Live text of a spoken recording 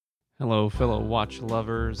Hello, fellow watch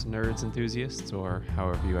lovers, nerds, enthusiasts, or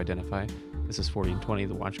however you identify. This is 40 and 20,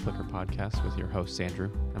 the Watch Clicker podcast with your host,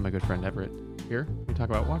 Andrew, and my good friend Everett. Here, we talk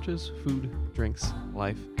about watches, food, drinks,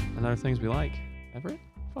 life, and other things we like. Everett,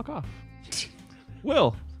 fuck off.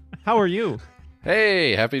 Will, how are you?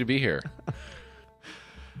 Hey, happy to be here.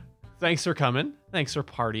 Thanks for coming. Thanks for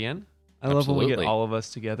partying. I love when we get Absolutely. all of us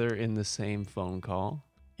together in the same phone call.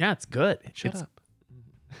 Yeah, it's good. Shut up.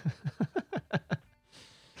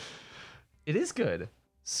 It is good.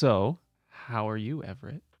 So, how are you,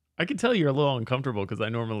 Everett? I can tell you're a little uncomfortable because I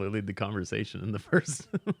normally lead the conversation in the first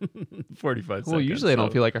 45 seconds. Well, usually I don't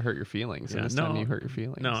so- feel like I hurt your feelings, and Yeah, this time no. you hurt your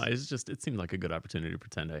feelings. No, it seemed like a good opportunity to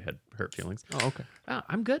pretend I had hurt feelings. Oh, okay.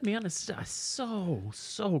 I'm good, man. It's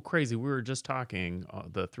so crazy. We were just talking,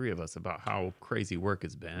 the three of us, about how crazy work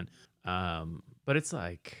has been. But it's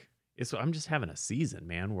like, I'm just having a season,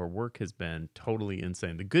 man, where work has been totally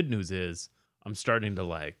insane. The good news is I'm starting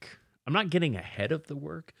to I'm not getting ahead of the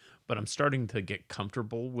work, but I'm starting to get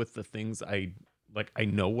comfortable with the things I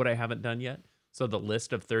know what I haven't done yet. So the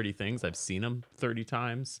list of 30 things, I've seen them 30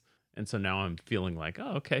 times. And so now I'm feeling like,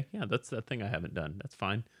 oh, okay, yeah, that's that thing I haven't done. That's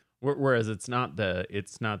fine. Whereas it's not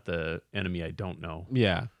the enemy I don't know.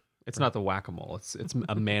 Yeah. It's not the whack-a-mole. It's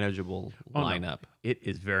a manageable Oh, no. lineup. It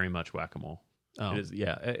is very much whack-a-mole. Oh. It is,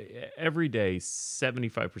 yeah. Every day,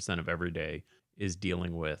 75% of every day is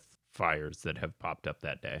dealing with fires that have popped up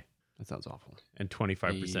that day, That sounds awful. and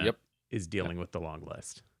 25% Yep. is dealing with the long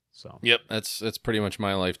list. So Yep, that's pretty much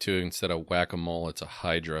my life too. Instead of whack-a-mole, it's a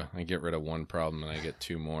hydra. I get rid of one problem and I get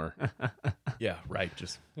two more. yeah, right.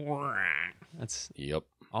 Just That's Yep.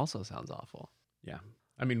 also sounds awful. yeah.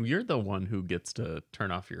 I mean, you're the one who gets to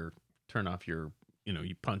turn off your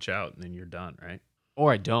you punch out and then you're done, right?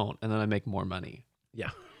 Or I don't, and then I make more money.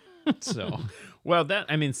 Yeah. So, Well,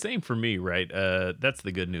 same for me, right? That's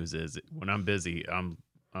the good news is when I'm busy, I'm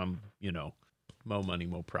mo money,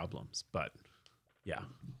 mo problems. But yeah.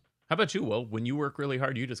 How about you, Will? When you work really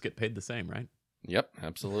hard, you just get paid the same, right? Yep,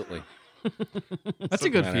 absolutely. that's a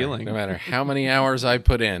good No feeling. matter how many hours I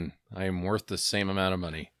put in, I am worth the same amount of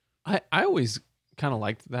money. I always kind of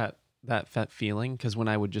liked that feeling because when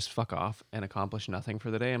I would just fuck off and accomplish nothing for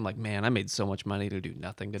the day, I'm like, man, I made so much money to do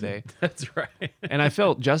nothing today. That's right. And I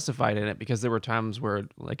felt justified in it because there were times where,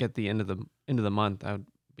 like at the end of the month, I would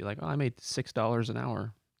be like, oh, I made $6 an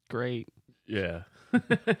hour. Great. Yeah.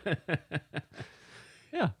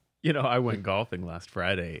 Yeah. I went golfing last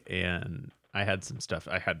Friday and I had some stuff.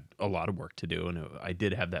 I had a lot of work to do, and I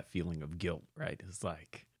did have that feeling of guilt, right? It's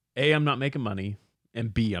like, A, I'm not making money,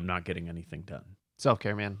 and B, I'm not getting anything done.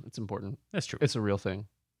 Self-care, man. It's important. That's true. It's a real thing.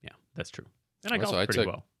 Yeah, that's true. And I Also, golf pretty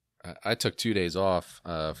well. I took 2 days off,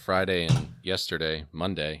 Friday and yesterday,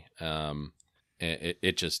 Monday.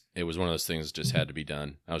 It was one of those things that just had to be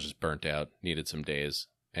done. I was just burnt out, needed some days,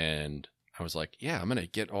 and I was like, yeah, I'm going to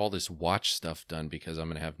get all this watch stuff done because I'm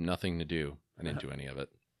going to have nothing to do. I didn't do any of it.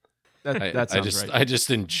 That sounds right. I just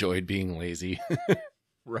enjoyed being lazy.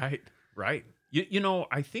 Right.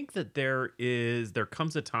 I think that there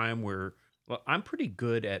comes a time where, well, I'm pretty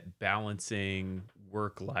good at balancing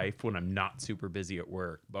work life when I'm not super busy at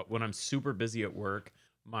work. But when I'm super busy at work,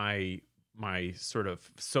 my sort of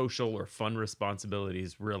social or fun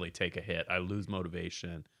responsibilities really take a hit. I lose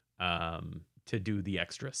motivation to do the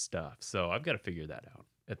extra stuff. So I've got to figure that out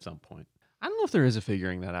at some point. I don't know if there is a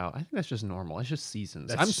figuring that out. I think that's just normal. It's just seasons.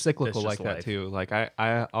 That's I'm just- cyclical that's like just that life. too. Like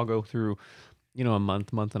I'll go through, a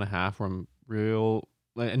month and a half where I'm real,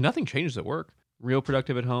 and nothing changes at work. Real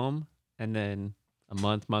productive at home, and then a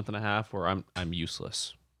month and a half where I'm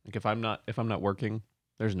useless. Like if I'm not working,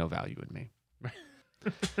 there's no value in me.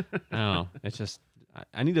 I don't know. It's just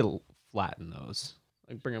I need to flatten those,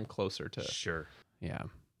 like bring them closer to Sure.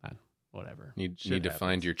 whatever. You Shit need to happens.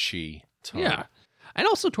 find your chi. It's hard. Yeah. And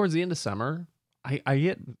also towards the end of summer, I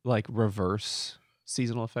get like reverse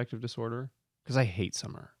seasonal affective disorder because I hate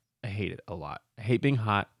summer. I hate it a lot. I hate being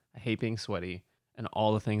hot. I hate being sweaty. And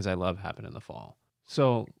all the things I love happen in the fall.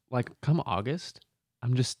 So like come August,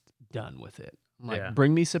 I'm just done with it. I'm like, Yeah.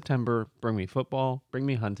 bring me September, bring me football, bring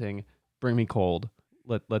me hunting, bring me cold.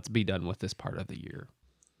 Let's be done with this part of the year.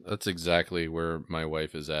 That's exactly where my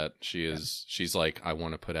wife is at. She's like, I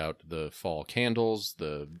want to put out the fall candles,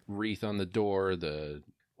 the wreath on the door,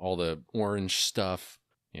 all the orange stuff.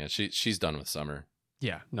 Yeah, she's done with summer.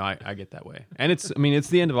 Yeah, no, I get that way. And it's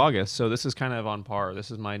the end of August, so this is kind of on par. This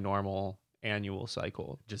is my normal annual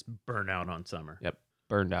cycle. Just burn out on summer. Yep,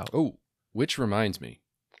 burned out. Oh, which reminds me,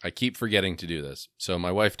 I keep forgetting to do this. So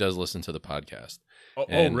my wife does listen to the podcast. Oh,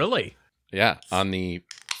 And- really? Yeah, on the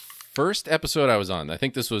first episode I was on, I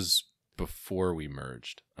think this was before we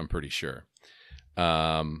merged, I'm pretty sure.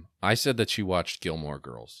 I said that she watched Gilmore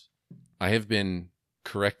Girls. I have been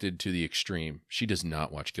corrected to the extreme. She does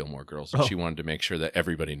not watch Gilmore Girls, and Oh. she wanted to make sure that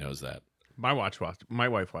everybody knows that. My wife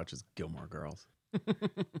watches Gilmore Girls.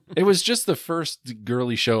 It was just the first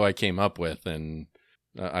girly show I came up with, and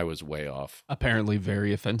I was way off. Apparently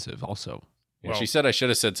very offensive also. Yeah, Well- she said I should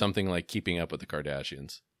have said something like Keeping Up with the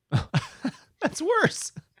Kardashians. That's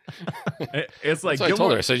worse. It's like That's what I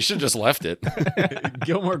told her. I said you should have just left it.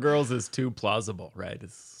 Gilmore Girls is too plausible, right?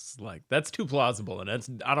 It's like that's too plausible,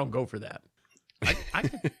 and I don't go for that.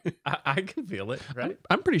 I can feel it, right?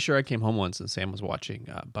 I'm pretty sure I came home once and Sam was watching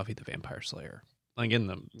Buffy the Vampire Slayer, like in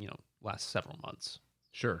the last several months,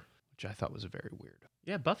 Sure. which I thought was very weird.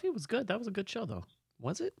 Yeah, Buffy was good. That was a good show, though.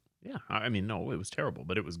 Was it? Yeah, I mean, no, it was terrible,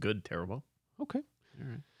 but it was good. Terrible. Okay. All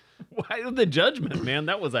right. Why the judgment, man?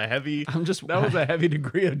 That was a heavy. I'm just That was a heavy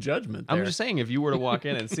degree of judgment. I'm there. just saying, if you were to walk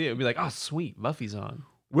in and see it, it'd be like, oh, sweet, Buffy's on.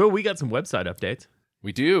 Will, we got some website updates.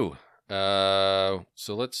 We do.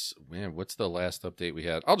 So what's the last update we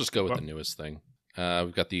had? I'll just go with the newest thing.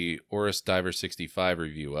 We've got the Oris Diver 65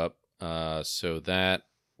 review up. So that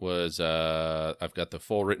was, I've got the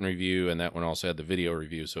full written review, and that one also had the video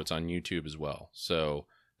review, so it's on YouTube as well. So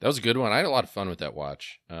that was a good one. I had a lot of fun with that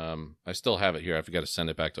watch. I still have it here. I've got to send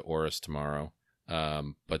it back to Oris tomorrow.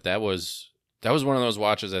 But that was one of those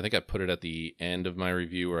watches. I think I put it at the end of my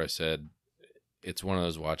review where I said it's one of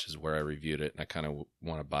those watches where I reviewed it and I kind of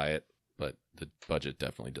want to buy it, but the budget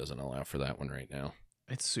definitely doesn't allow for that one right now.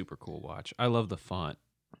 It's super cool watch. I love the font.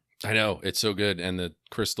 I know, it's so good, and the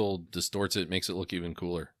crystal distorts it, makes it look even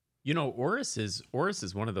cooler. You know, Oris is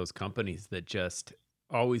one of those companies that just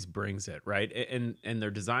always brings it, right? And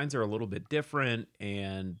their designs are a little bit different,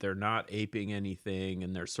 and they're not aping anything,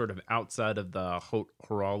 and they're sort of outside of the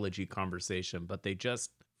horology conversation, but they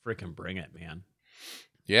just freaking bring it, man.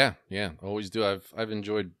 Yeah, always do. I've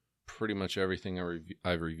enjoyed pretty much everything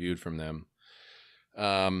I've reviewed from them.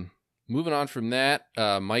 Moving on from that,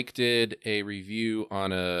 Mike did a review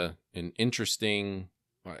on an interesting,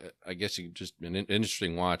 I guess you just an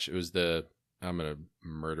interesting watch. It was I'm gonna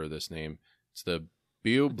murder this name. It's the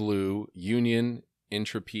Bio Blue Union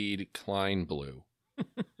Intrepid Klein Blue.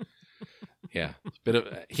 Yeah,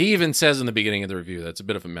 he even says in the beginning of the review that's a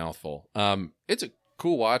bit of a mouthful. It's a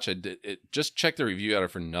cool watch. Just check the review out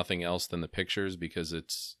for nothing else than the pictures, because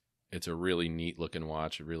it's a really neat looking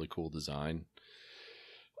watch, a really cool design.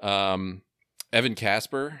 Evan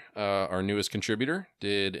Casper, our newest contributor,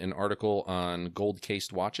 did an article on gold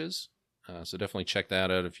cased watches. So definitely check that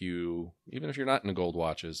out even if you're not into gold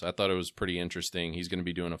watches. I thought it was pretty interesting. He's going to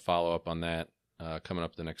be doing a follow up on that coming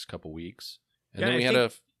up the next couple weeks. And then we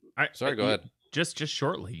had sorry, go ahead. Just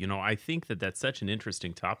shortly, I think that that's such an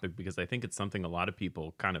interesting topic, because I think it's something a lot of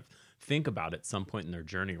people kind of think about at some point in their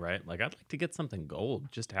journey, right? Like, I'd like to get something gold,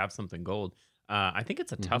 just to have something gold. I think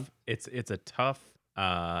it's a tough, it's a tough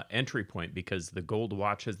entry point, because the gold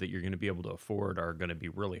watches that you're going to be able to afford are going to be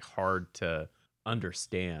really hard to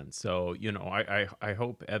understand. So, I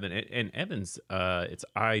hope Evan, and Evan's, it's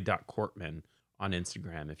i.courtman on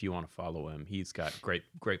Instagram if you want to follow him. He's got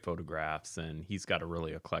great photographs, and he's got a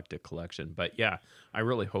really eclectic collection. But yeah, I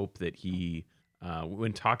really hope that he,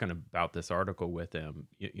 when talking about this article with him,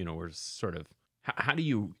 we're sort of, how do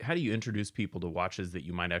you introduce people to watches that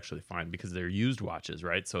you might actually find, because they're used watches,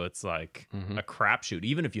 right? So it's like a crapshoot.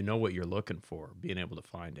 Even if you know what you're looking for, being able to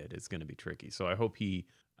find it is going to be tricky. So I hope he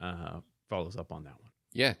follows up on that one.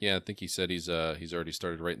 Yeah. I think he said he's already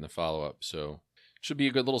started writing the follow up, so it should be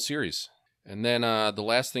a good little series. And then the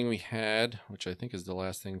last thing we had, which I think is the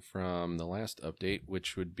last thing from the last update,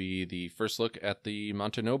 which would be the first look at the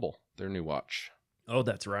Monte Noble, their new watch. Oh,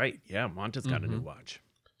 that's right. Yeah, Monte's got a new watch.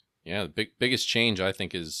 Yeah, the biggest change, I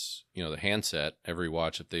think, is, the handset. Every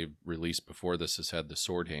watch that they released before this has had the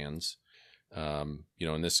sword hands. And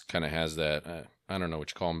this kind of has that, I don't know what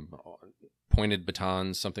you call them, pointed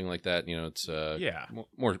batons, something like that. It's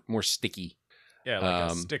more sticky.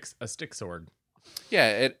 Yeah, like a stick sword.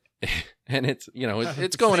 Yeah, and it's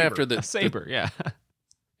it's going Saber. after the Saber, yeah.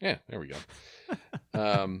 Yeah, there we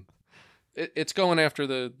go. It's going after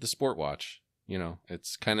the sport watch.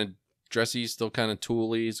 It's kind of dressy, still kind of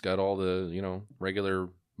tooly. It's got all the regular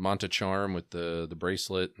Monte charm with the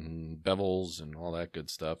bracelet and bevels and all that good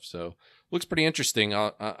stuff. So looks pretty interesting.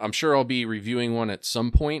 I'm sure I'll be reviewing one at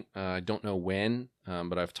some point. I don't know when,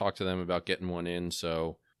 but I've talked to them about getting one in.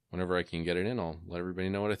 So whenever I can get it in, I'll let everybody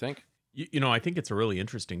know what I think. I think it's a really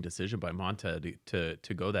interesting decision by Monte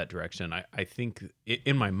to go that direction. I think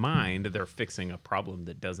in my mind, they're fixing a problem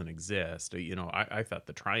that doesn't exist. I thought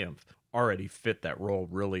the Triumph already fit that role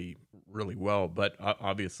really, really well, but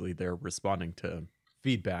obviously they're responding to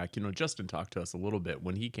feedback. Justin talked to us a little bit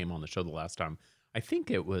when he came on the show the last time. I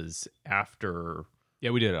think it was after Yeah,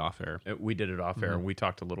 we did it off air. We did it off air, Mhm. and we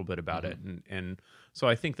talked a little bit about it, and so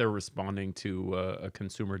I think they're responding to a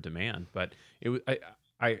consumer demand. But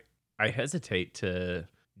I I hesitate to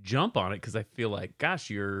jump on it because I feel like, gosh,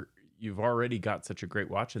 you've already got such a great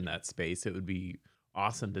watch in that space. It would be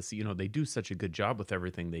awesome to see. They do such a good job with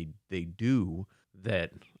everything they do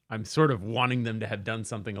that I'm sort of wanting them to have done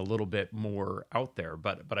something a little bit more out there.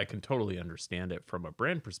 But I can totally understand it from a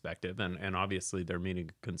brand perspective, and obviously they're meeting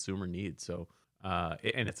consumer needs. So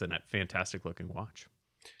and it's a fantastic looking watch.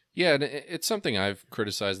 Yeah, and it's something I've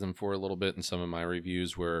criticized them for a little bit in some of my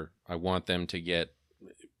reviews, where I want them to get,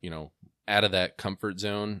 out of that comfort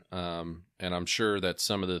zone. And I'm sure that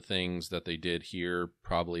some of the things that they did here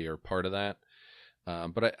probably are part of that.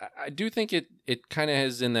 But I do think it kind of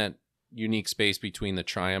is in that unique space between the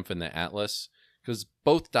Triumph and the Atlas, because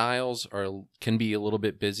both dials can be a little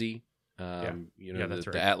bit busy. That's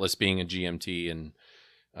right. The Atlas being a GMT, and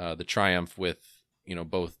the Triumph with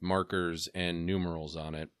both markers and numerals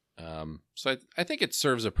on it. So I think it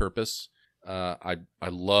serves a purpose. I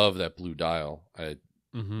love that blue dial.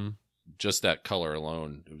 Just that color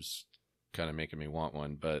alone, it was kind of making me want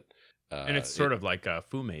one. But and it's sort of like a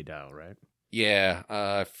Fume dial, right? Yeah,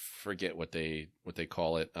 I forget what they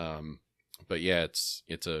call it. But yeah, it's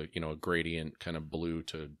a a gradient kind of blue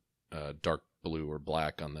to dark blue or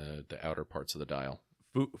black on the outer parts of the dial.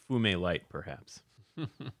 Fume light, perhaps.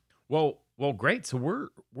 Well, great. So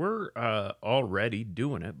we're already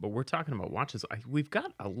doing it, but we're talking about watches. We've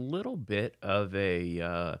got a little bit of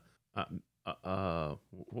a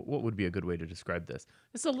what would be a good way to describe this?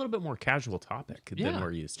 It's a little bit more casual topic than Yeah.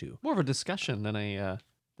 we're used to. More of a discussion than a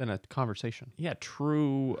conversation. Yeah,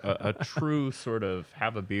 true. A true sort of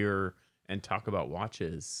have a beer and talk about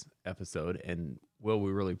watches episode. And Will,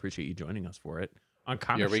 we really appreciate you joining us for it. On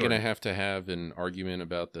kind Yeah, of are we short. gonna have to have an argument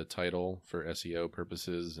about the title for SEO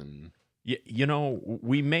purposes? And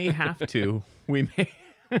We may have to. We may.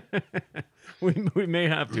 we may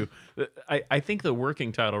have to. I think the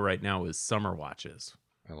working title right now is Summer Watches.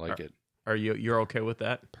 I like it. Are you're okay with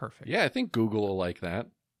that? Perfect. Yeah, I think Google will like that.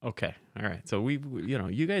 Okay. All right. So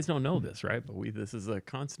you guys don't know this, right? But this is a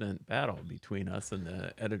constant battle between us and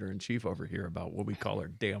the editor in chief over here about what we call our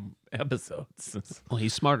damn episodes. Well,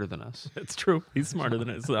 he's smarter than us. It's true. He's smarter than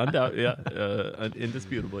us. Undoubtedly,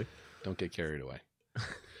 indisputably. Don't get carried away.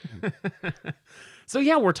 So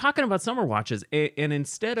yeah, we're talking about summer watches, and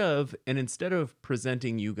instead of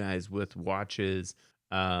presenting you guys with watches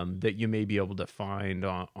that you may be able to find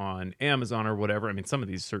on Amazon or whatever, I mean, some of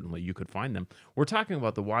these certainly you could find them. We're talking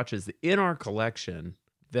about the watches in our collection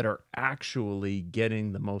that are actually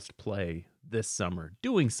getting the most play this summer,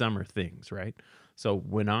 doing summer things, right? So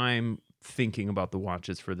when I'm thinking about the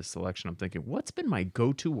watches for the selection, I'm thinking, what's been my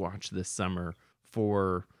go-to watch this summer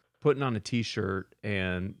for putting on a t-shirt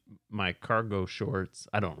and my cargo shorts.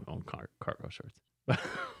 I don't own cargo shorts,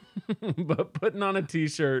 but putting on a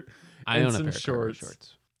t-shirt I and own a some pair of cargo shorts.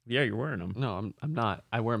 shorts. Yeah, you're wearing them. No, I'm not.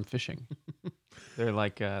 I wear them fishing. They're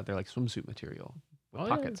like swimsuit material with Oh,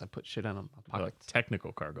 yeah. pockets. I put shit in them. Like Pockets.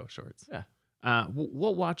 technical cargo shorts. Yeah.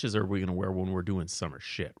 What watches are we going to wear when we're doing summer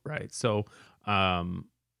shit, right? So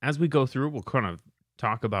as we go through, we'll kind of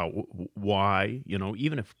talk about why,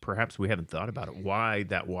 even if perhaps we haven't thought about it, why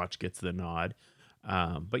that watch gets the nod.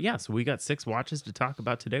 But yeah, so we got 6 watches to talk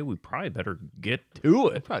about today. We probably better get to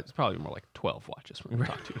it. It's probably more like 12 watches we're going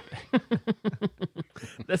to talk to today.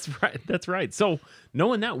 That's right. So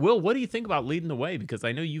knowing that, Will, what do you think about leading the way? Because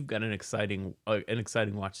I know you've got an exciting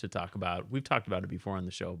watch to talk about. We've talked about it before on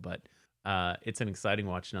the show, but it's an exciting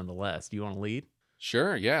watch nonetheless. Do you want to lead?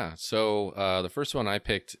 Sure, yeah. So the first one I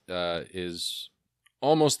picked is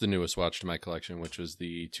almost the newest watch to my collection, which was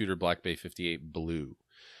the Tudor Black Bay 58 Blue.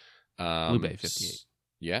 Blue Bay 58.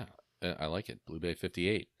 Yeah, I like it. Blue Bay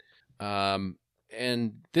 58. And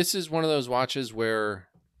this is one of those watches where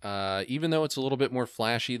even though it's a little bit more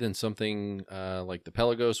flashy than something like the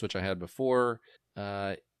Pelagos, which I had before,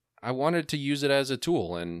 I wanted to use it as a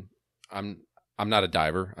tool. And I'm not a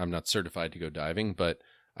diver. I'm not certified to go diving, but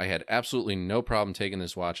I had absolutely no problem taking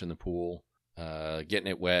this watch in the pool, getting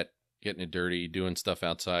it wet, getting it dirty, doing stuff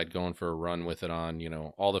outside, going for a run with it on,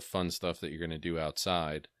 all the fun stuff that you're going to do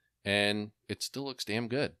outside. And it still looks damn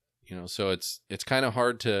good, so it's kind of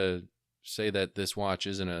hard to say that this watch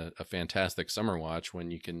isn't a fantastic summer watch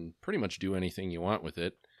when you can pretty much do anything you want with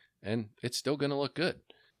it and it's still going to look good.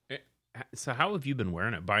 So how have you been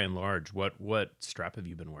wearing it by and large? What strap have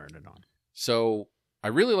you been wearing it on? So I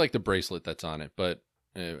really like the bracelet that's on it, but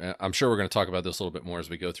I'm sure we're going to talk about this a little bit more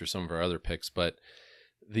as we go through some of our other picks, but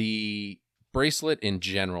the bracelet in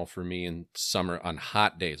general for me in summer on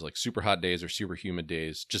hot days, like super hot days or super humid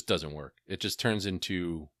days, just doesn't work. It just turns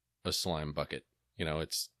into a slime bucket.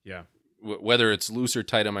 It's Yeah. whether it's loose or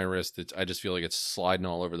tight on my wrist, I just feel like it's sliding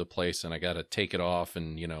all over the place, and I got to take it off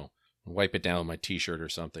and wipe it down with my t-shirt or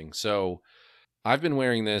something. So I've been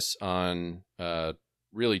wearing this on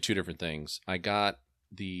really two different things. I got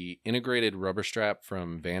the integrated rubber strap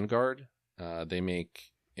from Vanguard. They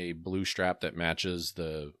make a blue strap that matches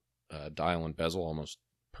the dial and bezel almost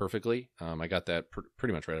perfectly. I got that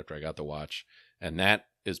pretty much right after I got the watch, and that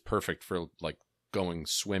is perfect for like going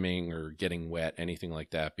swimming or getting wet, anything like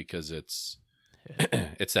that, because it's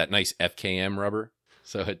it's that nice FKM rubber,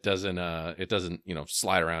 so it doesn't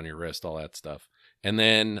slide around your wrist, all that stuff. And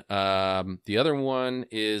then the other one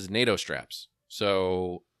is NATO straps.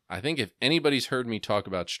 So I think if anybody's heard me talk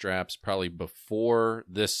about straps probably before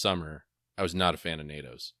this summer, I was not a fan of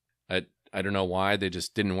NATOs. I don't know why, they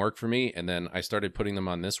just didn't work for me. And then I started putting them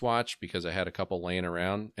on this watch because I had a couple laying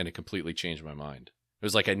around, and it completely changed my mind. It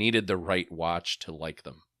was like I needed the right watch to like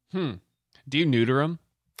them. Do you neuter them?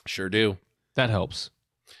 Sure do. That helps.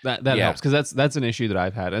 That Yeah. helps, because that's an issue that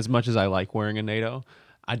I've had. As much as I like wearing a NATO,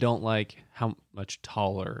 I don't like how much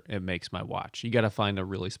taller it makes my watch. You got to find a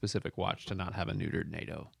really specific watch to not have a neutered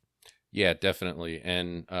NATO. Yeah, definitely.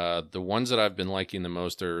 And the ones that I've been liking the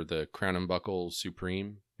most are the Crown and Buckle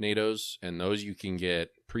Supreme NATOs, and those you can get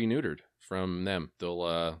pre-neutered from them.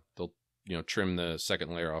 They'll trim the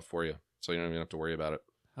second layer off for you, so you don't even have to worry about it.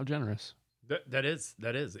 How generous. That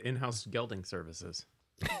is in-house gelding services.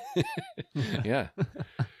 Yeah.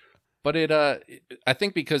 But I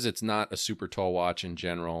think because it's not a super tall watch in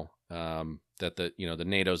general, that the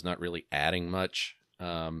NATO's not really adding much.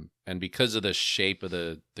 And because of the shape of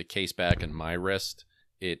the case back and my wrist,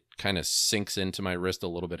 it kind of sinks into my wrist a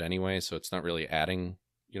little bit anyway. So it's not really adding,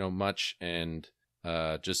 much. And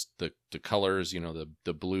just the colors,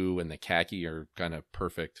 the blue and the khaki are kind of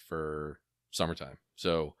perfect for summertime.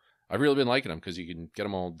 So I've really been liking them because you can get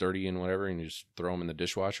them all dirty and whatever, and you just throw them in the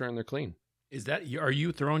dishwasher and they're clean. Are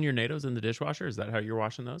you throwing your NATOs in the dishwasher? Is that how you're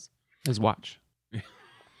washing those? His watch.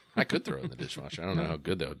 I could throw it in the dishwasher. I don't know how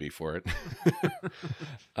good that would be for it.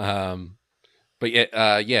 But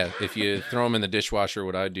yeah, if you throw them in the dishwasher,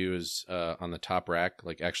 what I do is on the top rack,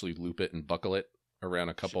 like actually loop it and buckle it around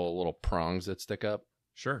a couple of little prongs that stick up.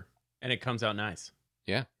 Sure. And it comes out nice.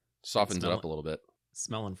 Yeah. Softens it up a little bit.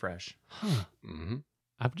 Smelling fresh. Huh. Mm-hmm.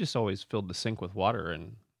 I've just always filled the sink with water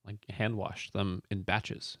and like hand washed them in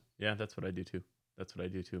batches. Yeah, that's what I do too.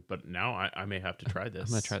 But now I may have to try this.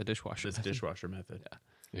 I'm going to try the dishwasher. This dishwasher method. Yeah.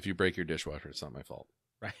 If you break your dishwasher, it's not my fault.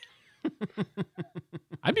 Right.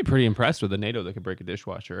 I'd be pretty impressed with a NATO that could break a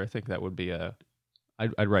dishwasher. I think that would be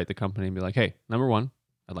I'd write the company and be like, hey, number one,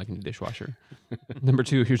 I'd like a new dishwasher. Number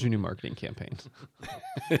two, here's your new marketing campaign.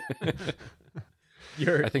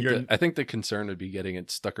 I think the concern would be getting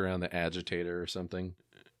it stuck around the agitator or something.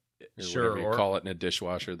 Or sure. Or call it in a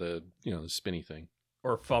dishwasher, the spinny thing.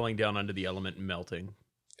 Or falling down under the element and melting.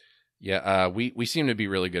 Yeah, we seem to be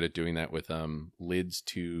really good at doing that with lids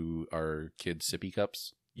to our kids' sippy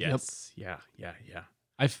cups. Yes. Yep.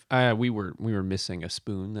 Yeah. We were missing a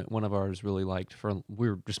spoon that one of ours really liked. We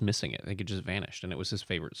were just missing it. Like it just vanished, and it was his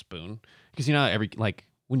favorite spoon. Because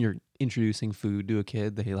when you're introducing food to a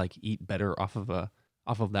kid, they like eat better off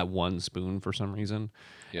of that one spoon for some reason.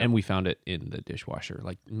 Yep. And we found it in the dishwasher,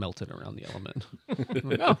 like melted around the element.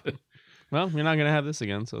 Like, oh, well, you're not gonna have this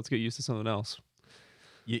again, so let's get used to something else.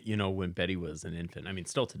 When Betty was an infant, I mean,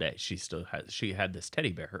 still today, she had this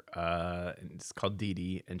teddy bear. And it's called Dee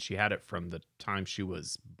Dee, and she had it from the time she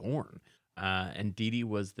was born. And Dee Dee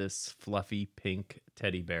was this fluffy pink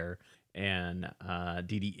teddy bear, and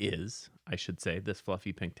Dee Dee is, I should say, this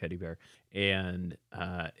fluffy pink teddy bear. And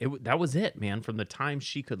that was it, man. From the time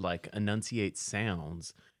she could like enunciate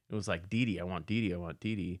sounds, it was like, Dee Dee, I want Dee Dee, I want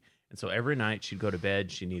Dee Dee. And so every night she'd go to bed,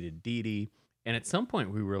 she needed Dee Dee. And at some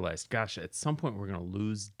point we realized, gosh, at some point we're going to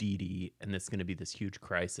lose Dee Dee, and it's going to be this huge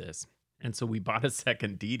crisis. And so we bought a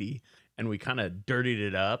second Dee Dee, and we kind of dirtied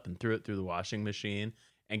it up and threw it through the washing machine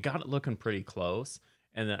and got it looking pretty close.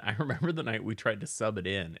 And then I remember the night we tried to sub it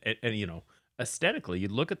in, and aesthetically,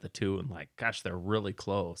 you'd look at the two and like, gosh, they're really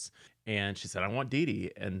close. And she said, I want Dee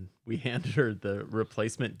Dee. And we handed her the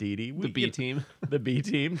replacement Dee Dee. The B team. The B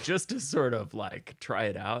team, just to sort of like try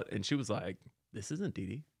it out. And she was like, this isn't Dee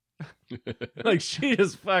Dee. Like she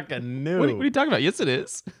just fucking knew. What are you talking about? Yes, it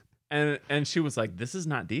is. And she was like, this is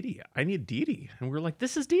not Dee Dee. I need Dee Dee. And we were like,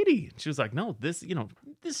 this is Dee Dee. She was like, no, this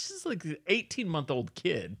is like an 18-month-old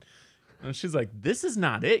kid. And she's like, this is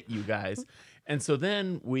not it, you guys. And so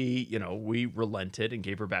then we relented and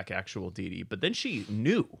gave her back actual Dee Dee. But then she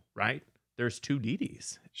knew, right? There's two Dee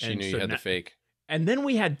Dees. She knew you had the fake. And then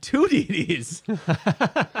we had 2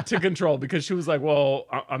 DDs to control because she was like, well,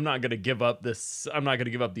 I'm not going to give up this. I'm not going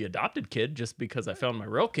to give up the adopted kid just because I found my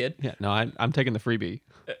real kid. Yeah, no, I'm taking the freebie.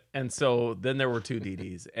 And so then there were 2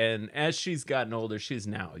 DDs. And as she's gotten older, she's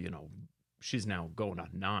now going on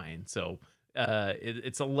 9. So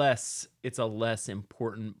it's a less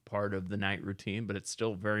important part of the night routine, but it's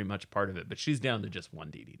still very much part of it. But she's down to just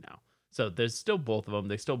 1 DD now. So there's still both of them.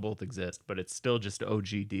 They still both exist, but it's still just OG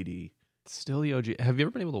DD. Still the OG. Have you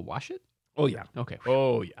ever been able to wash it? Oh yeah. Okay.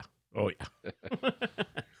 Oh yeah. Oh yeah.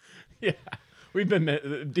 Yeah. We've been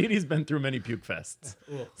Dee Dee's been through many puke fests.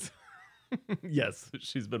 Yes,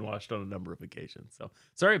 she's been washed on a number of occasions. So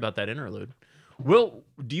sorry about that interlude. Will,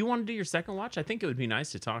 do you want to do your second watch? I think it would be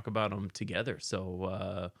nice to talk about them together.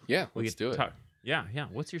 So Yeah, we let's could do it. talk. Yeah.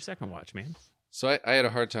 What's your second watch, man? So I had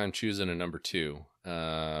a hard time choosing a number 2,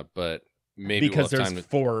 but maybe Because we'll have there's time to.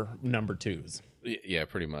 4 number 2s. Yeah,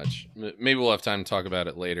 pretty much. Maybe we'll have time to talk about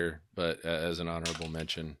it later, but as an honorable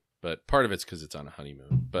mention. But part of it's because it's on a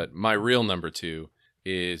honeymoon. But my real number 2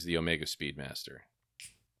 is the Omega Speedmaster.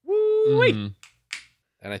 Woo-wee. Mhm.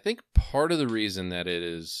 And I think part of the reason that it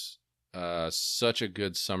is such a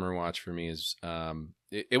good summer watch for me is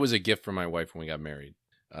it was a gift from my wife when we got married.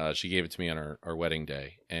 She gave it to me on our wedding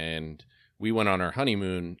day. And we went on our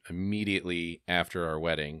honeymoon immediately after our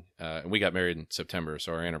wedding. And we got married in September,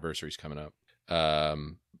 so our anniversary's coming up.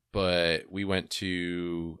 But we went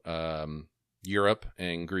to Europe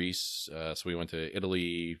and Greece. So we went to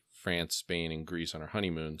Italy, France, Spain, and Greece on our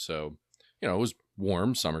honeymoon. So, it was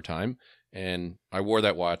warm summertime. And I wore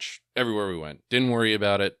that watch everywhere we went. Didn't worry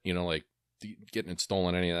about it, like getting it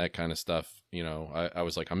stolen, any of that kind of stuff. I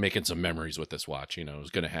was like, I'm making some memories with this watch. It was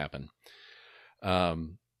going to happen.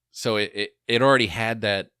 So it already had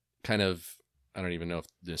that kind of, I don't even know if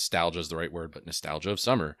nostalgia is the right word, but nostalgia of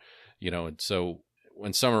summer. And so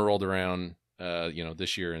when summer rolled around,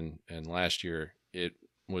 this year and last year, it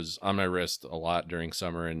was on my wrist a lot during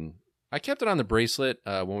summer. And I kept it on the bracelet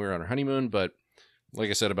when we were on our honeymoon, but like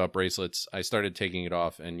I said about bracelets, I started taking it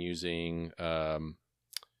off and using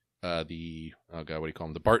what do you call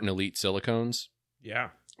them? The Barton Elite silicones.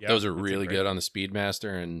 Yeah. Those are really good on the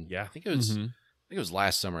Speedmaster. And Yeah. I think it was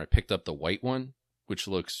last summer I picked up the white one, which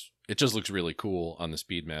just looks really cool on the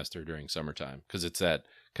Speedmaster during summertime because it's that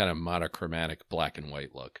kind of monochromatic black and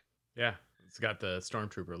white look. Yeah. It's got the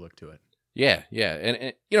Stormtrooper look to it. Yeah.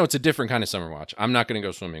 And it's a different kind of summer watch. I'm not going to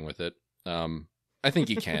go swimming with it. I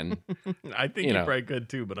think you can. I think you probably could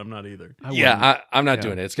too, but I'm not either. I'm not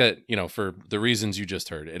doing it. It's got, for the reasons you just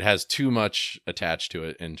heard. It has too much attached to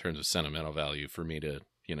it in terms of sentimental value for me to,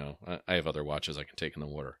 I have other watches I can take in the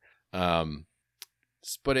water.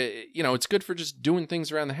 But it's good for just doing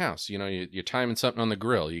things around the house. You're timing something on the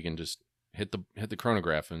grill. You can just hit the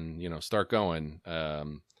chronograph and, start going.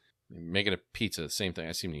 Making a pizza, same thing.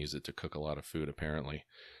 I seem to use it to cook a lot of food, apparently.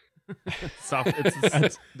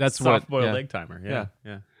 That's soft boiled egg timer.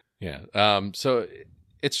 Yeah. So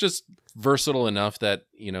it's just versatile enough that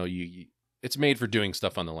it's made for doing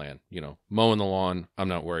stuff on the land. Mowing the lawn, I'm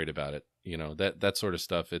not worried about it. That sort of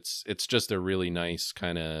stuff. It's just a really nice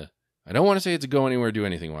kind of. I don't want to say it's a go anywhere, do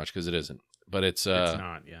anything watch because it isn't. But it's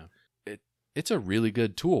not. Yeah. It's a really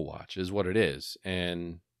good tool watch, is what it is,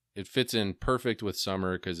 and it fits in perfect with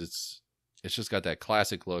summer because it's just got that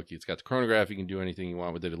classic look. It's got the chronograph. You can do anything you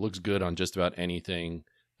want with it. It looks good on just about anything.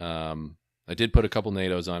 I did put a couple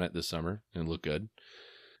NATOs on it this summer and it looked good.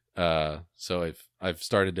 So I've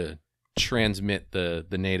started to transmit the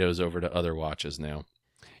NATOs over to other watches now.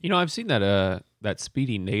 I've seen that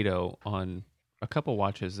speedy NATO on a couple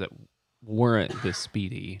watches that weren't this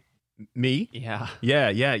speedy. Me? Yeah.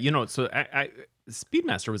 So I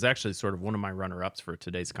Speedmaster was actually sort of one of my runner-ups for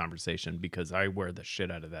today's conversation because I wear the shit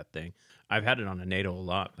out of that thing. I've had it on a NATO a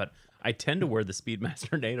lot, but I tend to wear the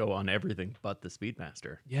Speedmaster NATO on everything but the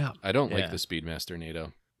Speedmaster. Yeah. I don't like the Speedmaster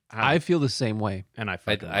NATO. I feel the same way. And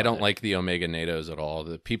I don't like the Omega NATOs at all.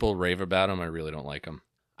 The people rave about them. I really don't like them.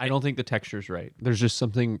 I don't think the texture's right. There's just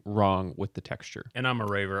something wrong with the texture. And I'm a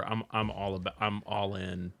raver. I'm all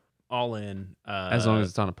in. As long as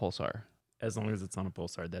it's on a Pulsar. As long as it's on a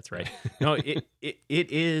Pulsar, that's right. No, it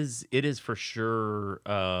is for sure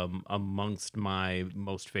amongst my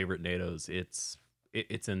most favorite NATOs.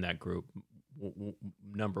 It's in that group,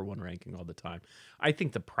 number one ranking all the time. I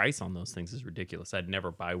think the price on those things is ridiculous. I'd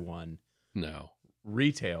never buy one. No.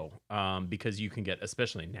 Retail, because you can get,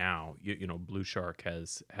 especially now, Blue Shark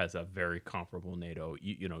has a very comparable NATO.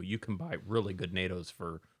 You can buy really good NATOs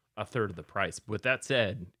for a third of the price. With that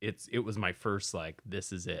said, it was my first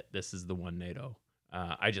this is it. This is the one NATO.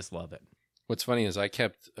 I just love it. What's funny is I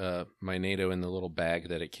kept my NATO in the little bag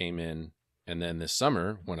that it came in And then this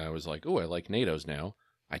summer, when I was like, oh, I like NATO's now,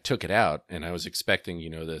 I took it out and I was expecting,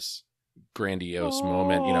 this grandiose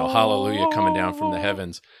moment, hallelujah coming down from the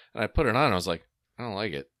heavens. And I put it on and I was like, I don't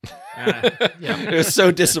like it. It was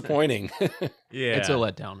so disappointing. Yeah. It's a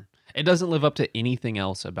letdown. It doesn't live up to anything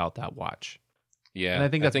else about that watch. Yeah. And I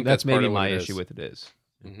think that's part maybe of what my it issue is. with it is.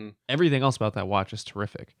 Mm-hmm. Everything else about that watch is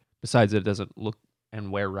terrific. Besides, it doesn't look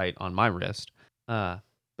and wear right on my wrist. But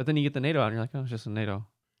then you get the NATO out, and you're like, oh, it's just a NATO.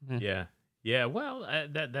 Yeah. Yeah. Well,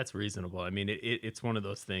 that's reasonable. I mean, it's one of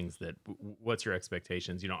those things that what's your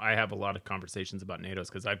expectations? I have a lot of conversations about NATOs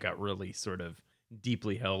because I've got really sort of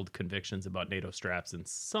deeply held convictions about NATO straps. And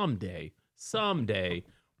someday,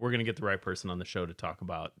 we're going to get the right person on the show to talk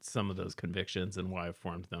about some of those convictions and why I've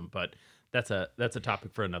formed them. But that's a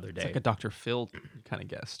topic for another day. It's like a Dr. Phil kind of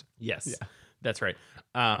guest. Yes. Yeah. That's right.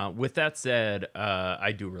 With that said,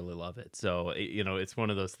 I do really love it. So, it's one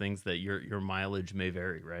of those things that your mileage may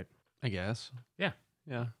vary, right? I guess. Yeah.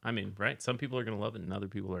 Yeah. I mean, right? Some people are going to love it and other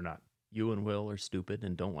people are not. You and Will are stupid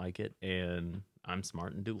and don't like it, and I'm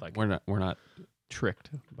smart and do like it. We're not tricked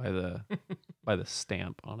by the by the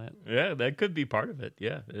stamp on it. Yeah, that could be part of it.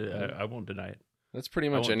 Yeah, I won't deny it. That's pretty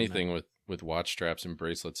I much won't deny anything with watch straps and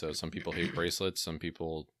bracelets. So some people hate bracelets. Some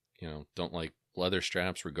people, don't like leather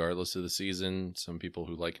straps regardless of the season. Some people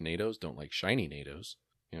who like NATOs don't like shiny NATOs.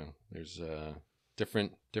 There's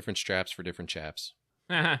different straps for different chaps.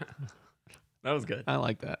 That was good. I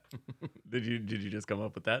like that. Did you just come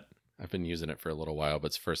up with that? I've been using it for a little while, but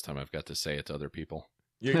it's the first time I've got to say it to other people.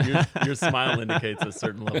 Your smile indicates a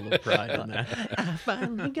certain level of pride in that. I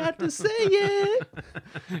finally got to say it.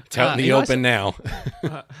 It's out in the open now.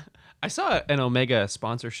 I saw an Omega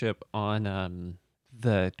sponsorship on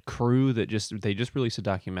the crew that they just released a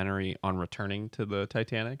documentary on returning to the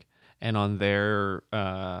Titanic, and on their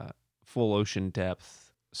full ocean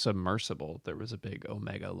depth submersible, there was a big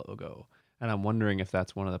Omega logo. And I'm wondering if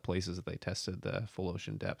that's one of the places that they tested the full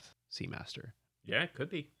ocean depth Seamaster. Yeah, it could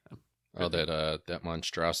be. Oh, that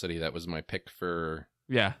monstrosity that was my pick for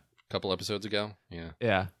Yeah. a couple episodes ago. Yeah.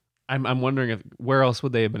 Yeah. I'm wondering where else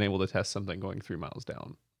would they have been able to test something going 3 miles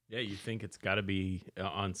down? Yeah, you think it's got to be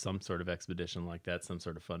on some sort of expedition like that, some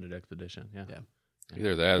sort of funded expedition. Yeah.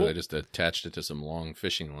 Either that or Well- they just attached it to some long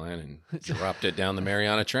fishing line and dropped it down the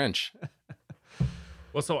Mariana Trench.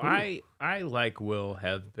 Well, so I like Will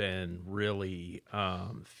have been really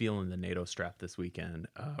feeling the NATO strap this weekend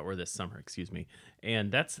or this summer, excuse me,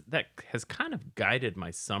 and that has kind of guided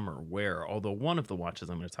my summer wear. Although one of the watches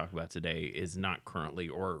I'm going to talk about today is not currently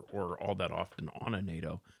or all that often on a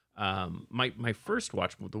NATO. My first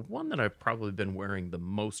watch, the one that I've probably been wearing the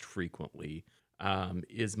most frequently,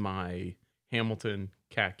 is my Hamilton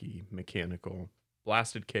khaki mechanical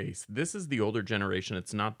blasted case. This is the older generation.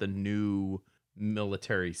 It's not the new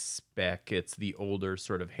military spec. It's the older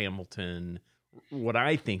sort of Hamilton, what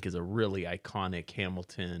I think is a really iconic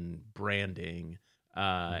Hamilton branding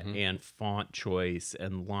and font choice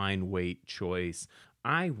and line weight choice.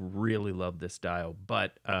 I really love this dial,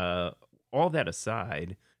 but all that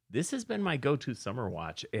aside, this has been my go-to summer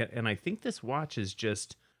watch, and I think this watch is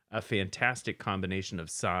just a fantastic combination of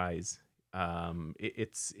size.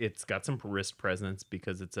 It's got some wrist presence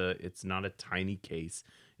because it's not a tiny case.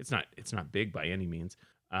 It's not big by any means.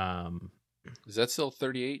 Is that still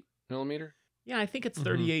 38 millimeter? Yeah, I think it's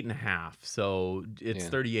 38 and a half. So it's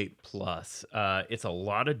 38 plus. It's a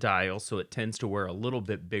lot of dial, so it tends to wear a little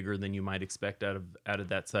bit bigger than you might expect out of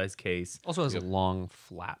that size case. Also has long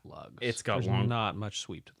flat lugs. It's got There's long- not much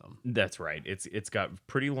sweep to them. That's right. It's got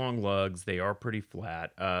pretty long lugs. They are pretty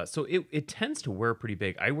flat. So it tends to wear pretty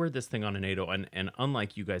big. I wear this thing on a NATO, and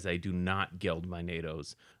unlike you guys, I do not geld my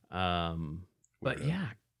NATOs. But yeah.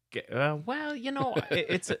 Well,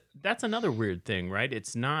 that's another weird thing, right?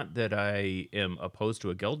 It's not that I am opposed to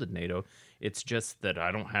a gelded NATO. It's just that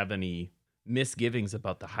I don't have any misgivings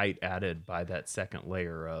about the height added by that second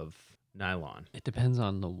layer of nylon. It depends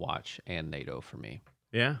on the watch and NATO for me.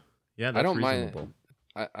 Yeah, that's I don't reasonable.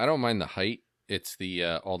 mind. I don't mind the height. It's the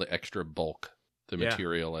all the extra bulk, the Yeah.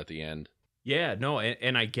 material at the end. Yeah, no,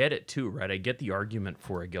 and I get it too, right? I get the argument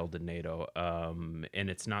for a gelded NATO, and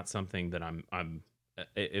it's not something that I'm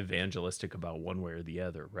evangelistic about one way or the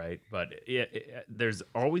other, right? But there's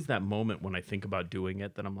always that moment when I think about doing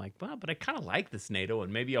it that I'm like, well, but I kind of like this NATO,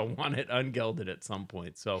 and maybe I'll want it ungelded at some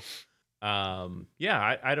point. So,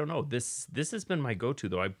 I don't know. This has been my go-to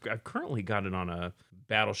though. I've currently got it on a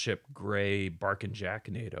Battleship Gray Bark and Jack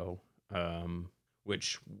NATO,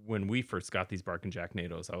 which when we first got these Bark and Jack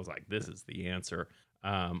NATOs, I was like, this is the answer.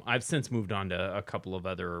 I've since moved on to a couple of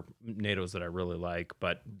other NATOs that I really like,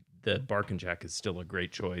 but the Bark and Jack is still a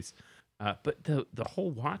great choice. But the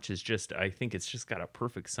whole watch is just, I think it's just got a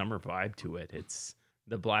perfect summer vibe to it. It's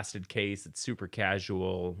the blasted case. It's super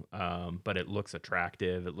casual, but it looks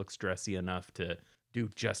attractive. It looks dressy enough to do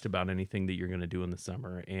just about anything that you're going to do in the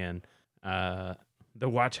summer. And the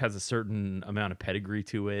watch has a certain amount of pedigree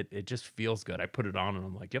to it. It just feels good. I put it on and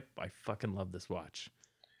I'm like, yep, I fucking love this watch.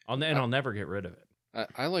 I'll never get rid of it.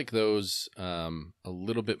 I like those a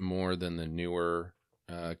little bit more than the newer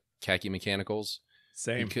khaki mechanicals.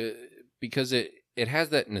 Same. Because it has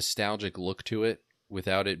that nostalgic look to it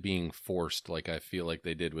without it being forced like I feel like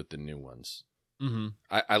they did with the new ones. Mm-hmm.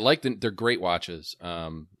 I like them. They're great watches.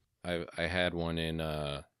 I had one in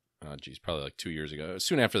probably like 2 years ago,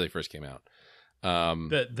 soon after they first came out.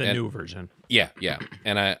 The new version. Yeah.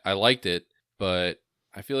 And I liked it, but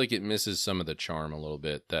I feel like it misses some of the charm a little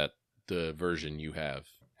bit that the version you have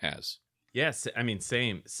has. Yes, I mean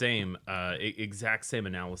same exact same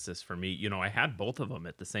analysis for me. You know, I had both of them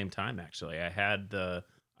at the same time actually. I had the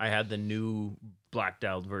new black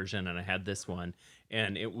dialed version and I had this one,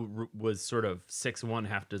 and it was sort of 6-1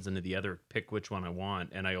 half dozen of the other, pick which one I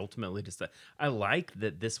want, and I ultimately just I like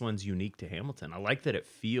that this one's unique to Hamilton. I like that it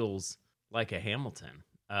feels like a Hamilton.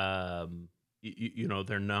 You know,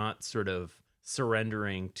 they're not sort of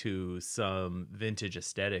surrendering to some vintage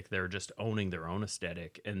aesthetic. They're just owning their own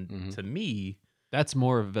aesthetic. And to me, That's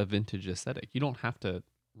more of a vintage aesthetic. You don't have to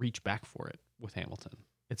reach back for it with Hamilton.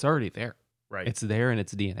 It's already there. right. It's there in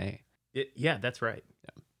its DNA. Yeah, that's right.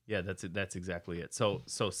 Yeah, that's exactly it. So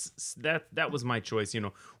that was my choice. You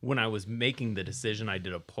know, when I was making the decision, I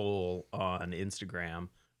did a poll on Instagram,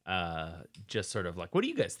 just sort of like, what do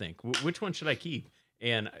you guys think? Which one should I keep?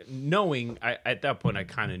 And knowing, at that point, I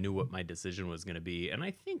kind of knew what my decision was going to be. And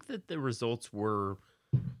I think that the results were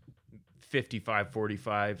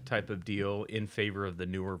 55-45 type of deal in favor of the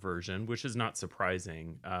newer version, which is not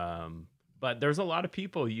surprising. But there's a lot of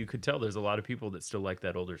people, you could tell there's a lot of people that still like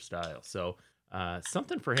that older style. So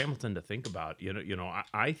something for Hamilton to think about.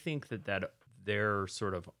 I think that their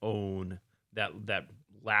sort of own that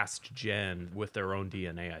last gen with their own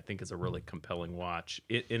DNA, I think is a really compelling watch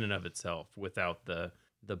in and of itself without the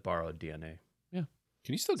borrowed DNA. Yeah.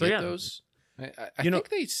 Can you still So, get yeah. those? I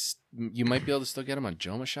think you might be able to still get them on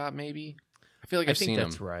Joma Shop, maybe. I feel like I've seen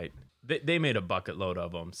that's them. right. They made a bucket load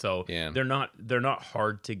of them, so Yeah. they're not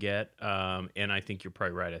hard to get. And I think you're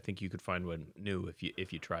probably right. I think you could find one new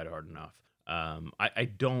if you tried hard enough. I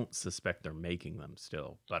don't suspect they're making them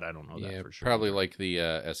still, but I don't know that for sure. Probably like the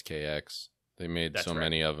SKX. They made That's so right.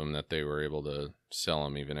 many of them that they were able to sell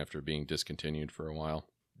them even after being discontinued for a while.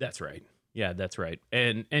 That's right. Yeah, that's right.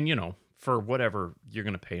 And you know, for whatever you're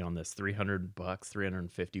going to pay on this, $300,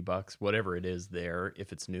 $350, whatever it is there,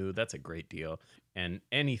 if it's new, that's a great deal. And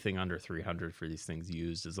anything under 300 for these things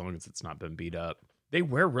used, as long as it's not been beat up, they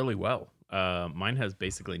wear really well. Mine has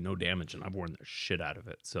basically no damage and I've worn the shit out of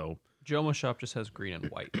it. So Joma Shop just has green and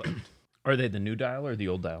white left. are they the new dial or the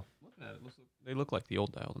old dial? Looking at it, they look like the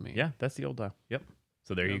old dial to me. Yeah, that's the old dial. Yep.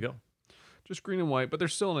 So there you go. Just green and white, but they're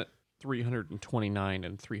still in at 329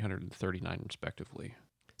 and 339 respectively.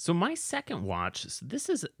 So my second watch, this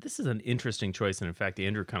is an interesting choice, and in fact,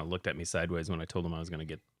 Andrew kind of looked at me sideways when I told him I was going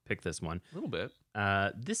to pick this one. A little bit.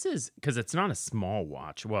 This is because it's not a small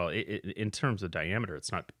watch. Well, in terms of diameter,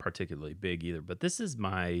 it's not particularly big either. But this is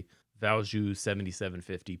my Valjoux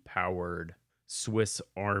 7750 powered Swiss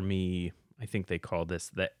Army. I think they call this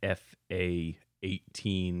the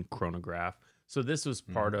FA18 chronograph. So this was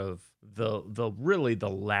part of the really the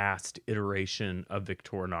last iteration of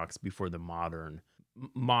Victorinox before the modern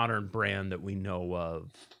brand that we know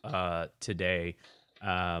of today,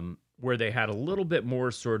 where they had a little bit more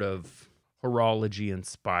sort of horology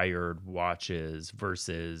inspired watches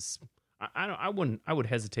versus I would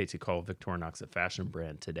hesitate to call Victorinox a fashion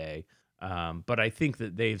brand today, but I think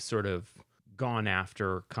that they've sort of gone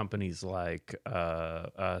after companies like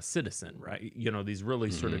Citizen, right? You know, these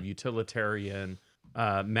really sort of utilitarian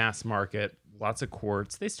mass market, lots of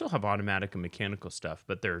quartz. They still have automatic and mechanical stuff,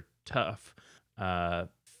 but they're tough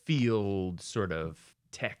field sort of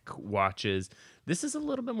tech watches. This is a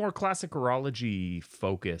little bit more classic horology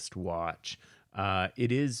focused watch.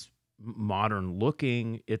 It is modern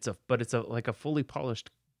looking. It's like a fully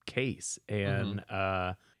polished case, and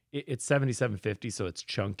it's 7750, so it's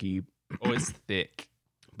chunky. Oh, it's thick.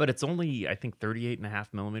 But it's only, I think, 38.5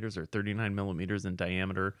 millimeters or 39 millimeters in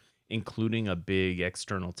diameter, including a big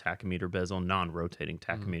external tachometer bezel, non-rotating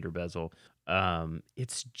tachometer bezel.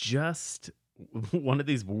 It's just one of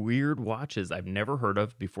these weird watches I've never heard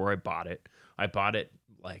of before I bought it. I bought it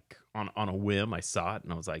like on a whim. I saw it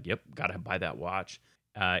and I was like, yep, gotta buy that watch.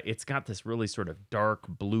 It's got this really sort of dark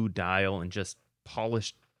blue dial and just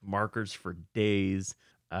polished markers for days.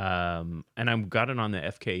 And I've got it on the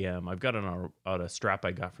FKM. I've got it on a strap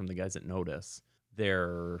I got from the guys at Notice.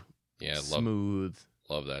 They're Yeah, smooth.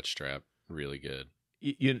 love that strap. Really good.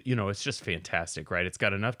 You know, it's just fantastic, right? It's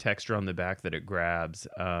got enough texture on the back that it grabs.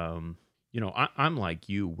 You know, I'm like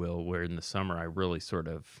you, Will, where in the summer I really sort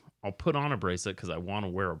of I'll put on a bracelet because I want to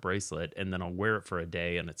wear a bracelet, and then I'll wear it for a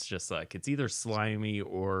day, and it's just like it's either slimy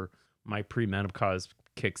or my premenopause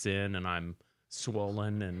kicks in, and I'm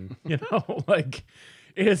swollen, and you know, like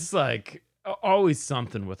it's like always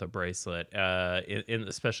something with a bracelet,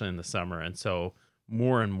 especially in the summer, and so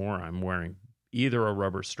more and more I'm wearing either a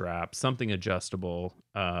rubber strap, something adjustable,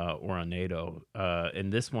 or a NATO.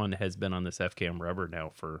 And this one has been on this FKM rubber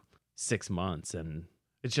now for 6 months, and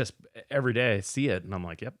it's just every day I see it, and I'm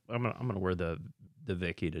like, "Yep, I'm gonna wear the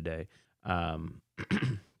Vicky today." Um,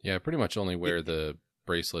 Yeah, I pretty much only wear the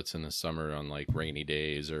bracelets in the summer on like rainy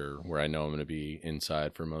days or where I know I'm going to be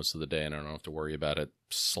inside for most of the day and I don't have to worry about it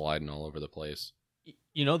sliding all over the place.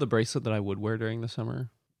 You know the bracelet that I would wear during the summer?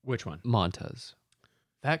 which one? Montez.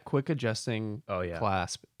 That quick adjusting Oh yeah,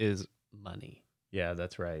 clasp is money. yeah,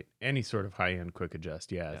 that's right. Any sort of high end quick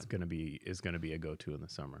adjust, yeah, Yeah. it's gonna be a go to in the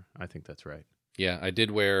summer. I think that's right. Yeah, I did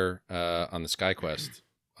wear on the SkyQuest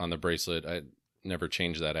on the bracelet. I never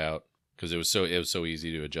changed that out because it was so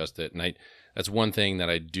easy to adjust it. And that's one thing that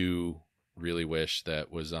I do really wish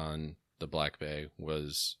that was on the Black Bay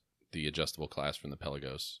was the adjustable clasp from the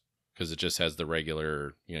Pelagos because it just has the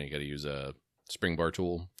regular. You got to use a spring bar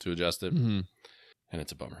tool to adjust it, Mm-hmm. and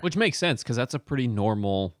it's a bummer. Which makes sense because that's a pretty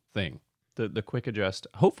normal thing. The quick adjust.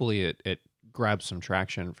 Hopefully, it grabs some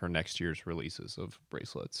traction for next year's releases of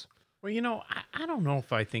bracelets. Well, you know, I don't know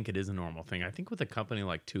if I think it is a normal thing. I think with a company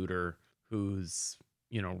like Tudor, who's,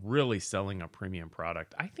 you know, really selling a premium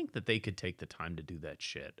product, I think that they could take the time to do that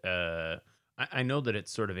shit. I know that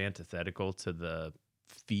it's sort of antithetical to the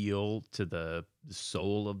feel, to the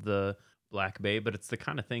soul of the Black Bay, but it's the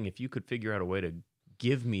kind of thing, if you could figure out a way to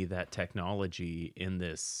give me that technology in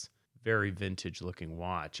this very vintage looking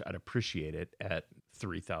watch, I'd appreciate it at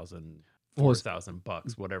 3,000, Well, it's-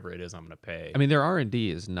 $4,000, whatever it is I'm going to pay. I mean, their R&D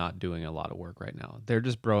is not doing a lot of work right now. They're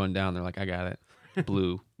just broing down. They're like, I got it.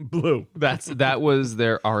 Blue. blue. That was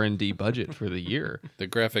their R&D budget for the year. The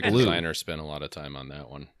graphic Blue. designer spent a lot of time on that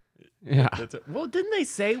one. Yeah. That's it. Well, didn't they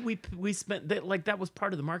say we spent that, like that was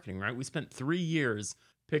part of the marketing, right? We spent 3 years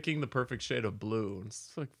picking the perfect shade of blue. And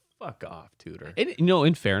it's like, fuck off, Tudor. And, you know,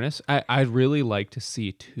 in fairness, I'd really like to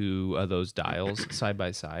see two of those dials side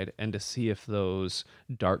by side and to see if those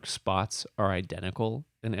dark spots are identical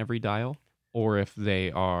in every dial or if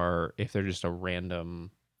they're just a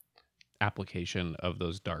random application of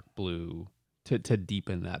those dark blue to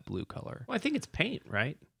deepen that blue color. Well, I think it's paint,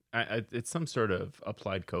 right? It's some sort of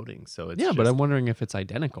applied coating. So it's Yeah, just, but I'm wondering if it's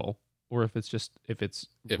identical or if it's If it's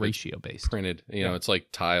ratio based. Printed, Yeah. it's like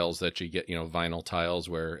tiles that you get, vinyl tiles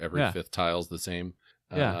where every Yeah. fifth tile's the same.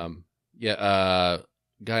 Yeah.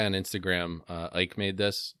 Guy on Instagram, Ike made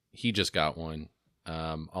this. He just got one.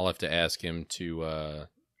 I'll have to ask him to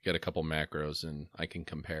get a couple macros and I can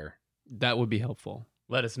compare. That would be helpful.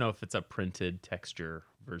 let us know if it's a printed texture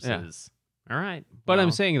versus. All right. But I'm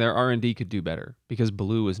well, saying their R&D could do better because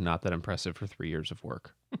blue is not that impressive for 3 years of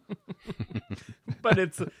work. but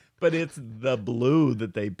it's the blue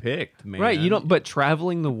that they picked, man. Right, but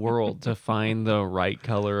traveling the world to find the right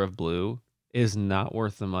color of blue is not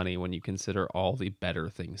worth the money when you consider all the better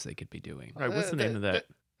things they could be doing. All right, what's the name of that?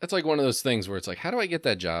 That's like one of those things where it's like, how do I get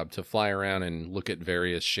that job to fly around and look at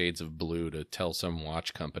various shades of blue to tell some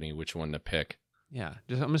watch company which one to pick? Yeah,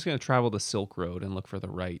 I'm just going to travel the Silk Road and look for the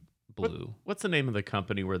right blue. What's the name of the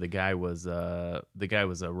company where the guy was a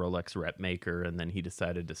Rolex rep maker and then he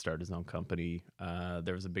decided to start his own company?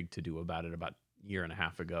 There was a big to do about it about a year and a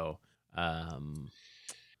half ago. Oh,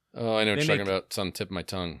 I know what you're talking about. It's on the tip of my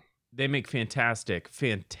tongue. They make fantastic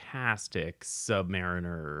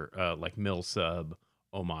Submariner, like mill sub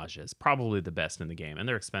homages. Probably the best in the game, and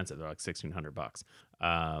they're expensive. They're like $1,600.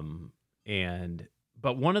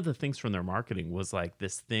 But one of the things from their marketing was like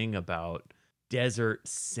this thing about desert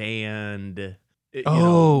sand,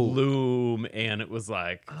 loom, and it was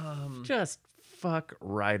like just fuck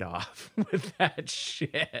right off with that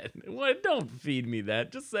shit. What? Don't feed me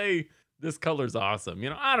that. Just say this color's awesome.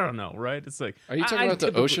 I don't know, right? It's like, are you talking about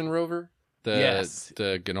the Ocean Rover? Yes.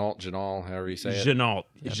 The Jenault, however you say it. Jenault.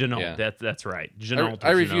 Yep. Jenault. Yeah. That's right. Jenault.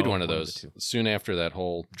 I reviewed one of the those two. soon after that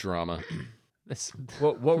whole drama.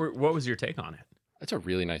 What was your take on it? That's a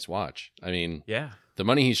really nice watch. I mean, Yeah. the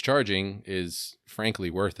money he's charging is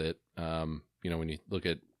frankly worth it. When you look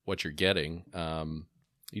at what you're getting,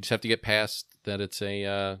 you just have to get past that it's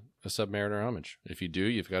a Submariner homage. If you do,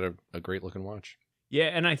 you've got a great looking watch. Yeah,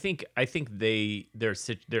 and I think their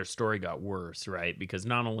story got worse, right? Because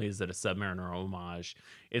not only is it a Submariner homage,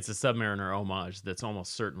 it's a Submariner homage that's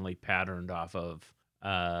almost certainly patterned off of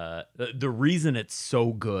the reason it's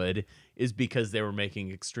so good is because they were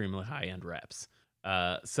making extremely high end reps,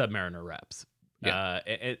 Submariner reps. Yeah.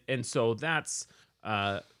 And so that's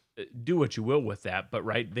do what you will with that, but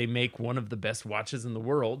right, they make one of the best watches in the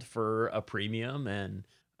world for a premium. And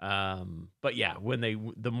but yeah, when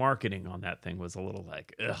the marketing on that thing was a little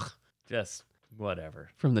like, ugh, just whatever.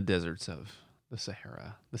 From the deserts of the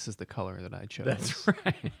Sahara, this is the color that I chose. That's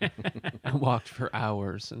right. I walked for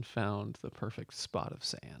hours and found the perfect spot of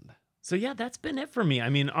sand. So yeah, that's been it for me. I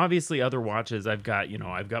mean, obviously other watches I've got,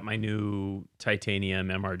 I've got my new titanium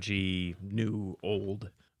MRG, new old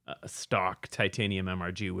stock titanium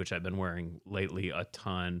MRG, which I've been wearing lately a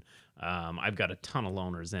ton. I've got a ton of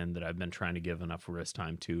loaners in that I've been trying to give enough wrist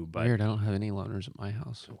time to, but Weird, I don't have any loaners at my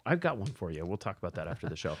house. I've got one for you. We'll talk about that after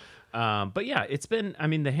the show. But yeah, it's been, I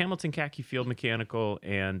mean, the Hamilton Khaki Field Mechanical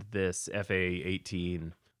and this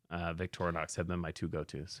FA18 Victorinox have been my two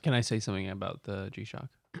go-tos. Can I say something about the G-Shock?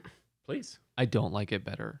 Please. I don't like it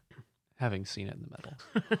better having seen it in the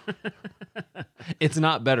metal. It's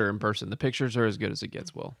not better in person. The pictures are as good as it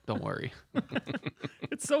gets, Will. Don't worry.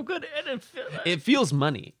 It's so good. And It feels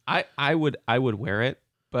money. I would wear it,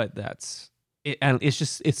 but that's it, and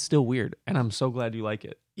it's still weird, and I'm so glad you like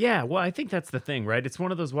it. yeah, well, I think that's the thing, right? It's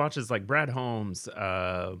one of those watches like Brad Holmes,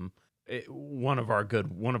 one of our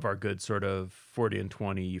good sort of 40 and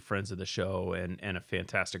 20 friends of the show and a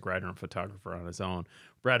fantastic writer and photographer on his own.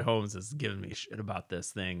 Brad Holmes has given me shit about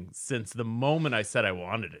this thing since the moment I said I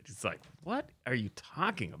wanted it. He's like, what are you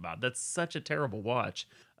talking about? That's such a terrible watch.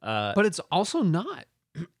 But it's also not.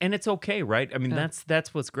 And it's okay, right? I mean, Yeah.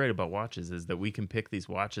 that's what's great about watches is that we can pick these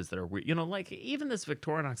watches that are weird. Like even this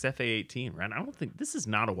Victorinox FA18, right? I don't think this is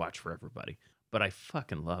not a watch for everybody, but I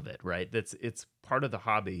fucking love it, right? It's part of the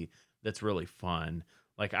hobby that's really fun.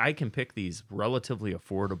 Like I can pick these relatively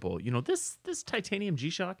affordable. This titanium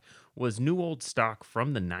G-Shock was new old stock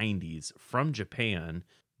from the 90s from Japan,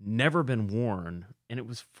 never been worn, and it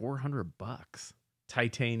was $400.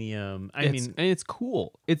 Titanium. I mean, And it's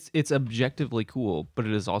cool. It's objectively cool, but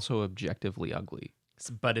it is also objectively ugly.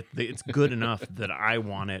 but it's good enough that I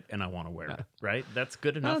want it and I want to wear it, right? That's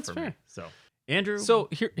good enough that's for me. fair. So, Andrew, So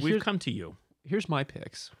we've come to you. here's my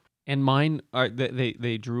picks. And mine are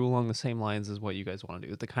they drew along the same lines as what you guys want to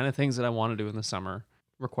do. The kind of things that I want to do in the summer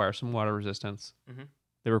require some water resistance. Mhm.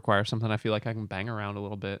 They require something I feel like I can bang around a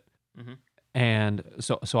little bit. Mhm. And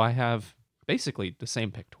so I have basically the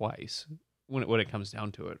same pick twice when it comes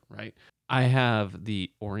down to it, right? I have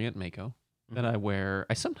the Orient Mako that I wear.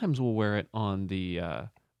 I sometimes will wear it on the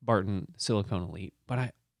Barton Silicone Elite, but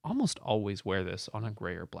I almost always wear this on a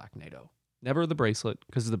gray or black NATO. Never the bracelet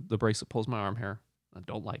because the bracelet pulls my arm hair. I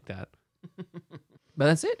don't like that. But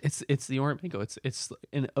that's it. It's the Orient Mako. It's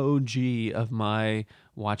an OG of my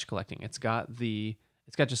watch collecting. It's got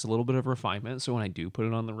just a little bit of refinement. So when I do put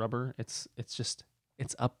it on the rubber, it's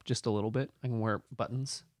up just a little bit. I can wear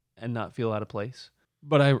buttons and not feel out of place.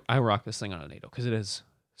 But I rock this thing on a NATO because it is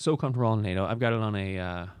so comfortable on a NATO. I've got it on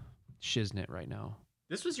a Shiznit right now.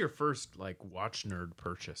 This was your first like watch nerd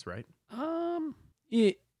purchase, right?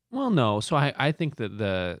 Yeah, well, no. So I think that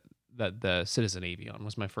the Citizen Avion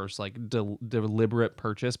was my first like deliberate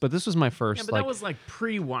purchase, but this was my first. Yeah, but like, that was like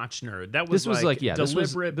pre-watch nerd. That was this was like yeah,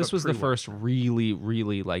 deliberate. This but was the pre-watch. first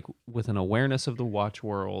really like with an awareness of the watch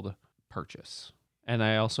world purchase, and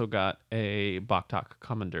I also got a Baktak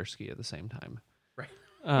Komandirsky at the same time. Right.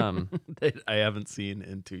 That I haven't seen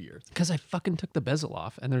in 2 years. because I fucking took the bezel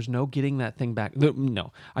off, and there's no getting that thing back.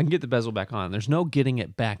 No, I can get the bezel back on. There's no getting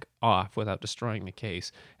it back off without destroying the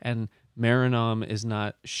case. And Marinam is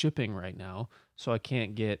not shipping right now, so I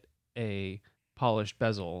can't get a polished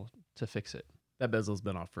bezel to fix it. That bezel's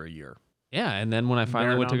been off for a year. Yeah, and then when I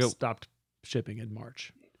finally went to go, stopped shipping in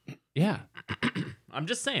March. yeah, I'm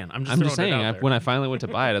just saying. I'm just throwing saying. it out there. When I finally went to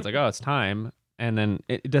buy it, I was like, oh, it's time. And then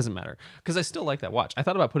it doesn't matter because I still like that watch. I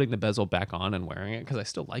thought about putting the bezel back on and wearing it because I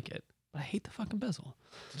still like it, but I hate the fucking bezel.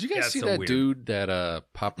 Did you guys Yeah, it's see so that weird. dude that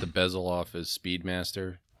popped the bezel off his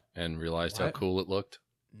Speedmaster and realized how What? cool it looked?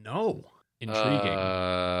 No. Intriguing.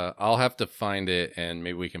 I'll have to find it, and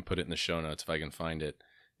maybe we can put it in the show notes if I can find it.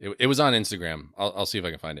 It was on Instagram. I'll see if I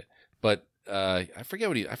can find it. But I forget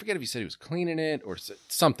if he said he was cleaning it or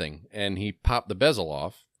something, and he popped the bezel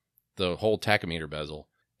off, the whole tachometer bezel,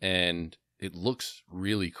 and it looks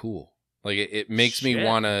really cool. Like it makes me Shit.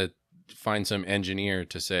 want to find some engineer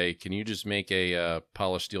to say, can you just make a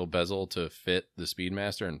polished steel bezel to fit the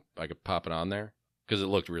Speedmaster, and I could pop it on there because it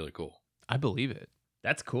looked really cool. I believe it.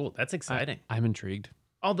 That's cool. That's exciting. I'm intrigued.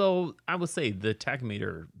 Although I will say the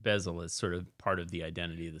tachymeter bezel is sort of part of the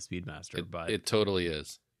identity of the Speedmaster, It, but it totally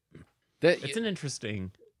is. That it's an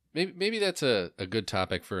interesting. maybe that's a good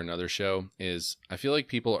topic for another show. Is I feel like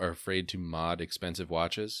people are afraid to mod expensive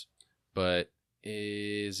watches, but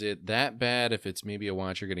is it that bad if it's maybe a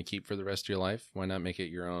watch you're going to keep for the rest of your life? Why not make it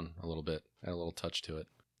your own a little bit, add a little touch to it?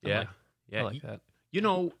 Yeah, I like that. You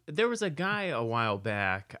know, there was a guy a while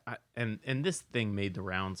back, and this thing made the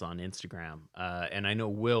rounds on Instagram. And I know,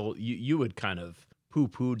 Will, you had kind of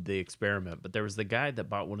poo-pooed the experiment, but there was the guy that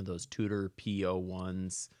bought one of those Tudor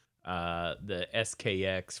P01s, the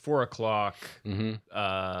SKX 4 o'clock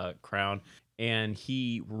Mm-hmm. crown, and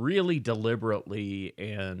he really deliberately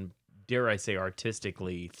and, dare I say,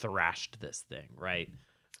 artistically thrashed this thing, right?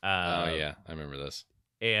 Oh yeah, I remember this.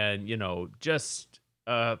 And just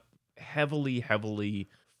heavily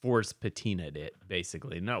force patinaed it,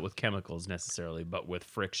 basically, not with chemicals necessarily, but with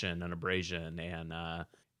friction and abrasion and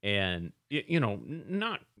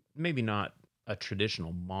not, maybe not a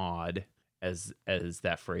traditional mod as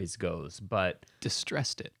that phrase goes, but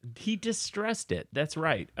Distressed it. he distressed it. That's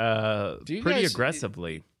right. Do you Pretty guys-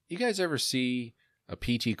 aggressively. You guys ever see a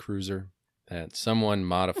PT Cruiser that someone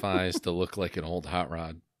modifies to look like an old hot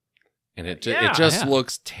rod? And it Yeah, just yeah.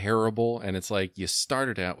 looks terrible. And it's like you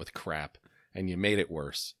started out with crap and you made it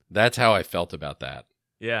worse. That's how I felt about that.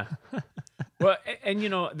 Yeah. Well, and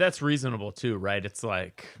that's reasonable too, right? It's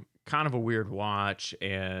like kind of a weird watch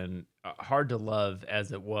and hard to love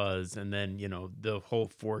as it was, and then the whole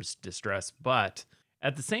forced distress. But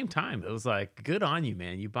at the same time, it was like, good on you,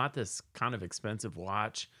 man. You bought this kind of expensive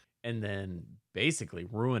watch and then basically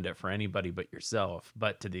ruined it for anybody but yourself.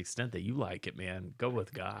 But to the extent that you like it, man, go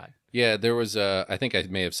with God. Yeah, there was I think I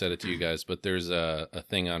may have said it to you guys, but there's a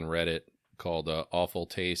thing on Reddit called Awful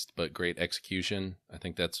Taste But Great Execution. I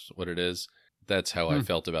think that's what it is. That's how I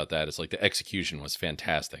felt about that. It's like the execution was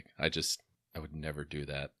fantastic. I would never do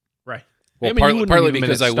that. Right. Well, I mean, you wouldn't partly have even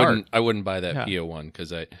because been at I wouldn't buy that Yeah. PO1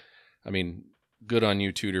 because I mean, good on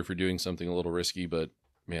you, Tudor, for doing something a little risky, but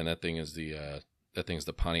man, that thing is the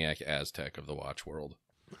Pontiac Aztec of the watch world.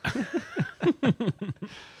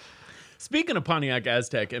 Speaking of Pontiac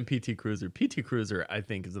Aztec and PT Cruiser, I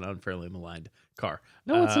think, is an unfairly maligned car.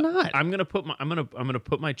 No, it's not. I'm gonna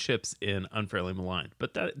put my chips in unfairly maligned,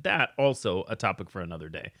 but that also a topic for another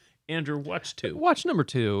day. Andrew, watch 2. Watch number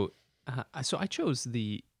 2. So I chose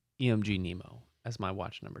the EMG Nemo as my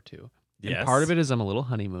watch number 2. Yes. And part of it is I'm a little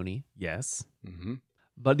honeymoony, Yes. Mm-hmm.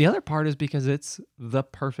 but the other part is because it's the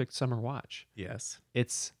perfect summer watch. Yes.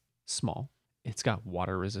 It's small. It's got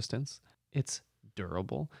water resistance. It's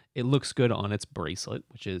durable. It looks good on its bracelet,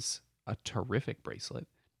 which is a terrific bracelet.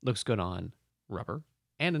 Looks good on rubber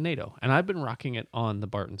and a NATO. And I've been rocking it on the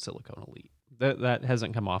Barton Silicone Elite. That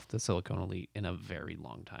hasn't come off the Silicone Elite in a very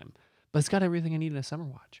long time. But it's got everything I need in a summer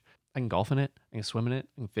watch. I can golf in it. I can swim in it.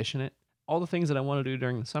 I can fish in it. All the things that I want to do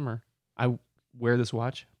during the summer, I wear this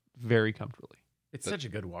watch very comfortably. It's such a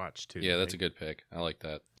good watch too. Yeah, that's a good pick. I like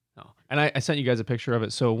that. Oh. And I sent you guys a picture of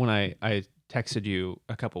it. So when I texted you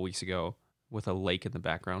a couple weeks ago with a lake in the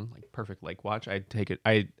background, like perfect lake watch, I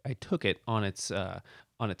took it on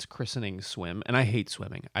its christening swim. And I hate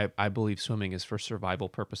swimming. I believe swimming is for survival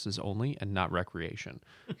purposes only and not recreation.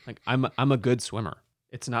 Like I'm a good swimmer.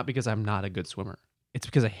 It's not because I'm not a good swimmer. It's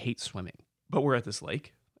because I hate swimming. But we're at this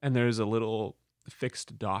lake and there's a little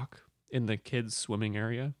fixed dock in the kids' swimming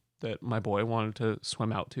area that my boy wanted to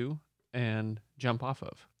swim out to and jump off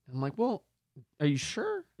of. And I'm like, well, are you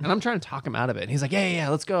sure? And I'm trying to talk him out of it. And he's like, yeah,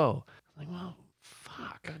 let's go. I'm like, well,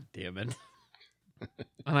 fuck. God damn it.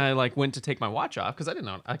 And I went to take my watch off because I didn't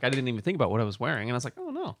know. I didn't even think about what I was wearing. And I was like, oh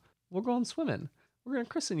no, we're going swimming. We're going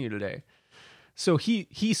to christen you today. So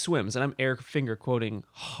he swims, and I'm air finger quoting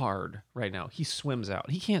hard right now. He swims out.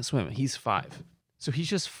 He can't swim. He's 5. So he's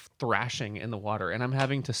just thrashing in the water, and I'm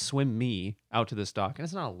having to swim me out to this dock. And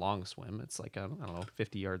it's not a long swim. It's like a, I don't know,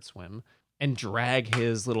 50-yard swim, and drag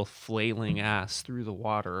his little flailing ass through the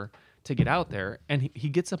water to get out there. And he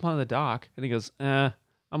gets up on the dock, and he goes, I'm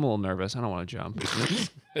a little nervous. I don't want to jump.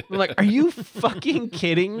 I'm like, are you fucking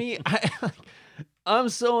kidding me? I'm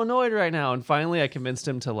so annoyed right now. And finally, I convinced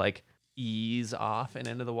him to ease off and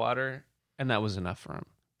into the water, and that was enough for him.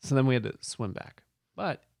 So then we had to swim back.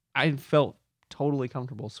 But I felt totally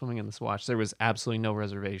comfortable swimming in this watch. There was absolutely no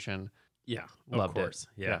reservation. Yeah, Loved of it. course.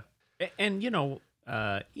 Yeah. And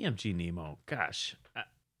EMG Nemo, gosh,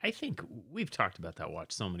 I think we've talked about that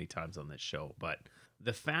watch so many times on this show, but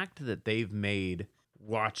the fact that they've made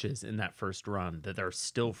watches in that first run that are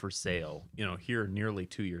still for sale, here nearly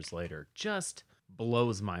 2 years later, just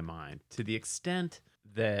blows my mind to the extent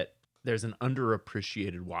that there's an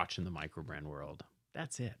underappreciated watch in the microbrand world.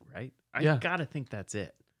 That's it, right? I Yeah. gotta think that's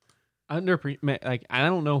it. Like, I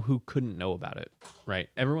don't know who couldn't know about it, right?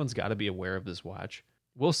 Everyone's got to be aware of this watch.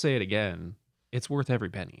 We'll say it again. It's worth every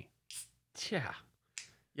penny. Yeah.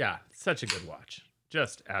 Yeah. Such a good watch.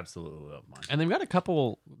 Just absolutely love mine. And they've got a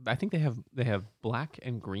couple. I think they have black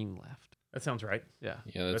and green left. That sounds right. Yeah.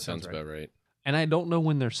 Yeah, that That sounds sounds right. about right. And I don't know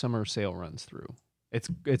when their summer sale runs through.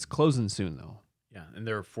 It's closing soon though. Yeah. And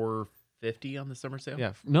they're $450 on the summer sale.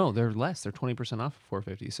 Yeah. No, they're less. They're 20% off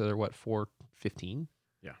 450. So they're what, 415?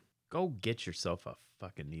 Go get yourself a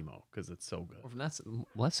fucking Nemo because it's so good. Or that's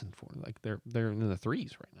less than 4. Like they're in the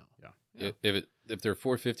threes right now. Yeah. If they're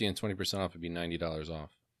 $450 and 20% off, it'd be $90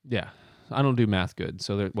 off. Yeah. I don't do math good.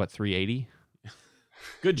 So they're what, 380?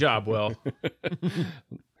 Good job, Will.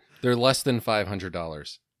 They're less than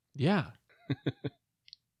 $500. Yeah.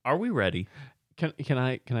 Are we ready? Can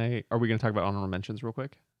I are we going to talk about honorable mentions real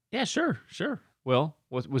quick? Yeah, sure. Will,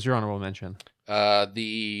 what was your honorable mention?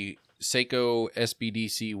 The Seiko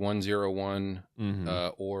SBDC 101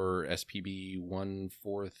 Mhm. or SPB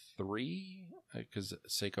 143, because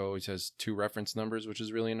Seiko always has 2 reference numbers, which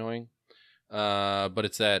is really annoying. But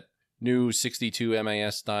it's that new 62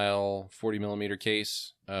 MAS style 40 millimeter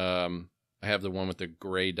case. I have the one with the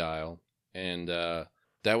gray dial, and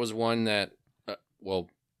that was one that,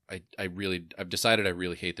 I've decided I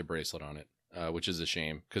really hate the bracelet on it. Which is a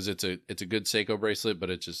shame because it's a good Seiko bracelet, but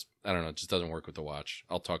it just, I don't know, it just doesn't work with the watch.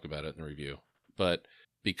 I'll talk about it in the review. But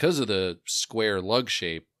because of the square lug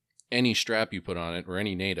shape, any strap you put on it or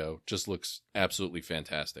any NATO just looks absolutely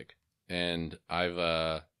fantastic. And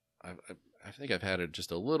I think I've had it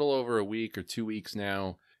just a little over a week or 2 weeks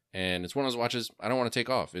now, and it's one of those watches I don't want to take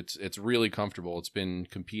off. It's really comfortable. It's been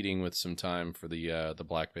competing with some time for the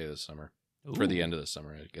Black Bay this summer, for the end of the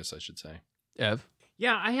summer, I guess I should say. Ev.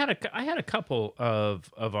 Yeah, I had a couple of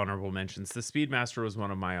honorable mentions. The Speedmaster was one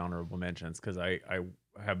of my honorable mentions because I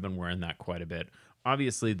have been wearing that quite a bit.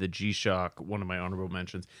 Obviously, the G-Shock, one of my honorable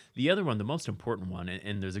mentions. The other one, the most important one,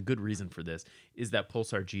 and there's a good reason for this, is that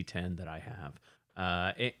Pulsar G10 that I have.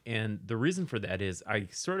 And the reason for that is I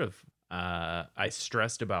sort of I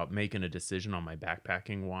stressed about making a decision on my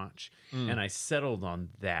backpacking watch, and I settled on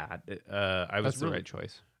that. That's the right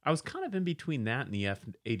choice. I was kind of in between that and the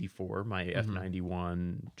F84, my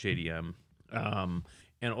F91 JDM,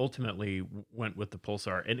 and ultimately went with the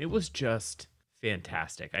Pulsar, and it was just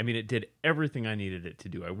fantastic. I mean, it did everything I needed it to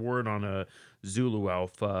do. I wore it on a Zulu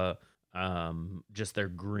Alpha, just their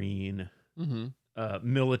green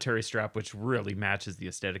military strap, which really matches the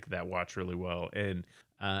aesthetic of that watch really well. And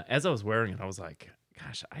as I was wearing it, I was like,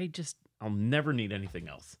 gosh, I'll never need anything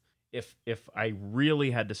else. If I really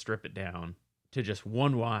had to strip it down to just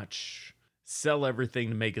one watch, sell everything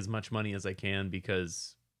to make as much money as I can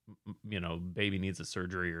because, baby needs a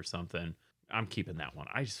surgery or something, I'm keeping that one.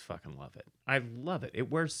 I just fucking love it. I love it. It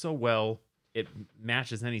wears so well. It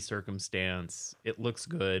matches any circumstance. It looks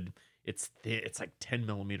good. It's like 10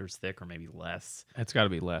 millimeters thick or maybe less. It's got to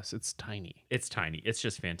be less. It's tiny. It's tiny. It's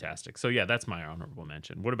just fantastic. So yeah, that's my honorable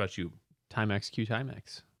mention. What about you? Timex Q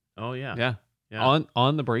Timex. Oh yeah. Yeah. Yeah.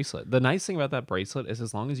 On the bracelet. The nice thing about that bracelet is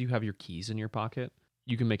as long as you have your keys in your pocket,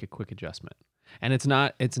 you can make a quick adjustment. And it's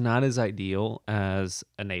not as ideal as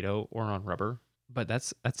a NATO or on rubber, but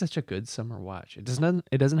that's such a good summer watch. It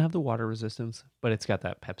doesn't have the water resistance, but it's got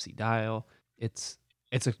that Pepsi dial. It's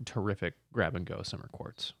a terrific grab and go summer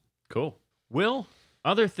quartz. Cool. Will,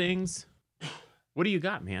 other things. What do you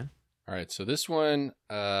got, man? All right, so this one,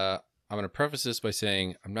 I'm going to preface this by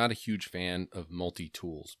saying I'm not a huge fan of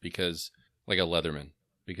multi-tools because, like a Leatherman,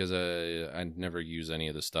 because I never use any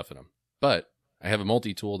of the stuff in them. But I have a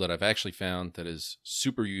multi-tool that I've actually found that is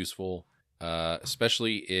super useful,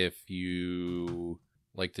 especially if you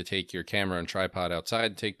like to take your camera and tripod outside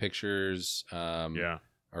and take pictures,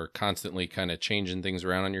 or constantly kind of changing things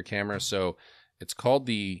around on your camera. So it's called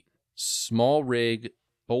the Small Rig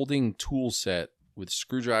Folding Tool Set with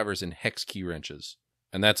Screwdrivers and Hex Key Wrenches.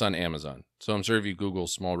 And that's on Amazon. So I'm sure if you Google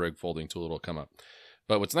Small Rig Folding Tool, it'll come up.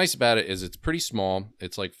 But what's nice about it is it's pretty small.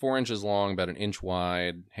 It's like 4 inches long, about 1 inch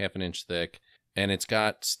wide, half an inch thick. And it's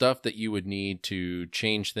got stuff that you would need to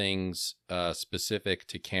change things specific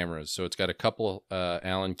to cameras. So it's got a couple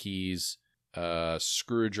Allen keys, a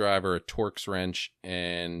screwdriver, a Torx wrench,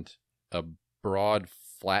 and a broad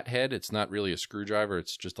flathead. It's not really a screwdriver.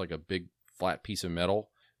 It's just like a big flat piece of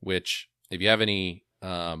metal, which if you have any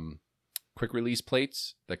quick release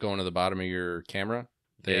plates that go into the bottom of your camera,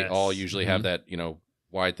 they all usually have that,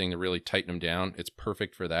 wide thing to really tighten them down. It's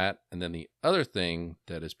perfect for that. And then the other thing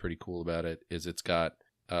that is pretty cool about it is it's got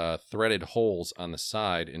threaded holes on the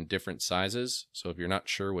side in different sizes. So if you're not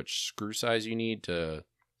sure which screw size you need to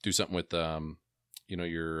do something with,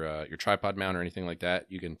 your tripod mount or anything like that,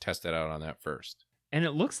 you can test that out on that first. And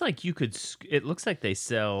it looks like it looks like they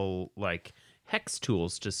sell like hex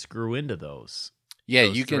tools to screw into those. Yeah,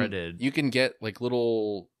 Those you threaded. can get like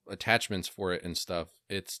little attachments for it and stuff.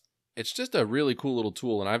 It's just a really cool little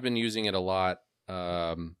tool, and I've been using it a lot.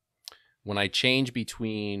 When I change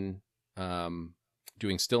between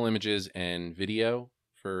doing still images and video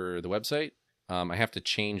for the website, I have to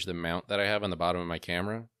change the mount that I have on the bottom of my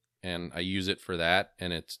camera, and I use it for that.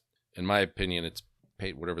 And it's, in my opinion, it's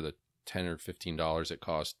paid whatever the $10 or $15 it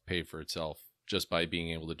cost, paid for itself just by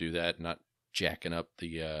being able to do that, not jacking up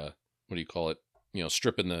the what do you call it?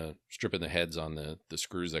 Stripping the heads on the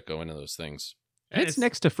screws that go into those things. And it's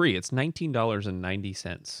next to free. It's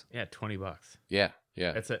 $19.90. Yeah, $20. Yeah.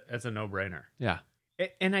 That's a no-brainer. Yeah.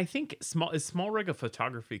 And I think Small Rig a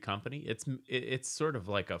photography company? It's sort of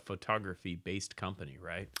like a photography based company,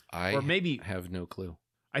 right? I maybe have no clue.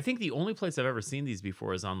 I think the only place I've ever seen these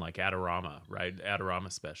before is on like Adorama, right?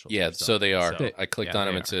 Adorama specials. Yeah, so they are. So, I clicked on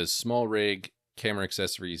them. It says Small Rig camera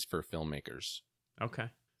accessories for filmmakers. okay.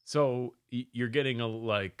 So you're getting a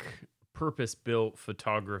like purpose-built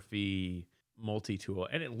photography multi-tool,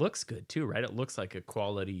 and it looks good too, right? It looks like a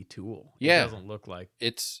quality tool. Yeah. It doesn't look like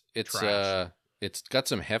It's trash. it's got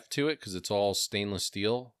some heft to it because it's all stainless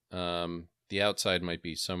steel. The outside might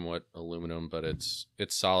be somewhat aluminum, but it's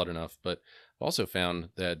solid enough. But I've also found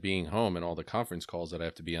that being home and all the conference calls that I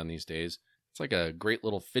have to be on these days, it's like a great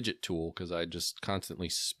little fidget tool because I just constantly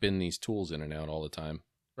spin these tools in and out all the time.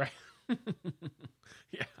 Right.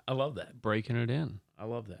 Yeah, I love that. Breaking it in. I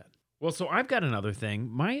love that. Well, so I've got another thing.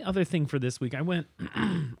 My other thing for this week, I went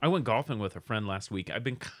I went golfing with a friend last week. I've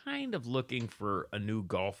been kind of looking for a new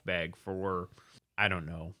golf bag for, I don't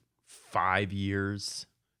know, 5 years,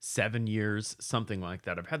 7 years, something like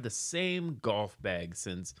that. I've had the same golf bag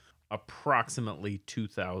since approximately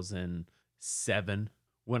 2007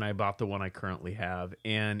 when I bought the one I currently have.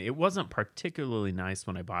 And it wasn't particularly nice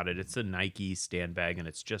when I bought it. It's a Nike stand bag and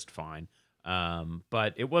it's just fine.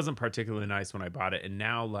 But it wasn't particularly nice when I bought it. And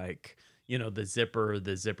now, like, the zipper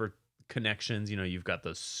connections, you've got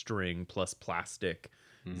the string plus plastic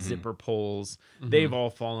zipper pulls. They've all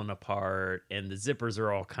fallen apart, and the zippers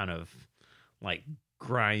are all kind of like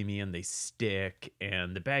grimy and they stick,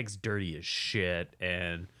 and the bag's dirty as shit.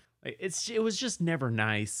 And like, it was just never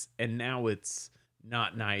nice. And now it's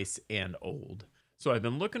not nice and old. So I've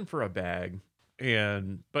been looking for a bag,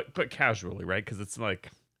 but casually, right? Because it's like,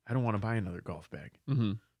 I don't want to buy another golf bag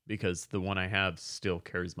because the one I have still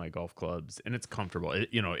carries my golf clubs and it's comfortable.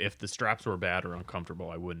 If the straps were bad or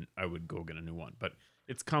uncomfortable, I would go get a new one. But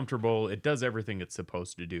it's comfortable. It does everything it's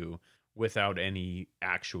supposed to do without any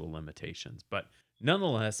actual limitations. But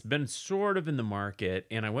nonetheless, been sort of in the market.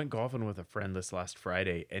 And I went golfing with a friend this last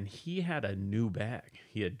Friday, and he had a new bag.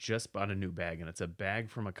 He had just bought a new bag, and it's a bag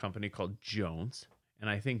from a company called Jones. And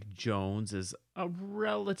I think Jones is a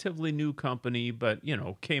relatively new company, but,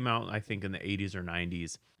 came out, I think, in the 80s or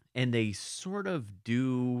 90s. And they sort of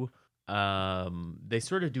do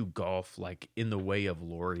golf like in the way of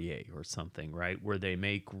Laurier or something, right? Where they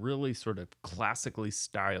make really sort of classically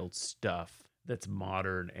styled stuff that's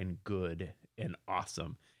modern and good and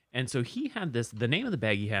awesome. And so he had the name of the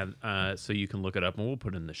bag he had, so you can look it up and we'll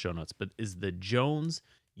put it in the show notes, but is the Jones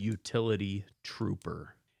Utility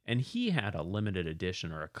Trooper. And he had a limited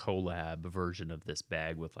edition or a collab version of this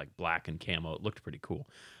bag with like black and camo. It looked pretty cool.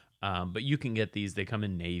 But you can get these. They come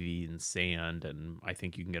in navy and sand, and I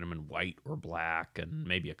think you can get them in white or black and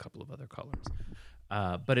maybe a couple of other colors.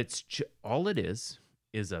 But it's all it is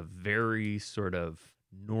a very sort of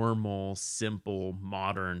normal, simple,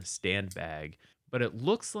 modern stand bag. But it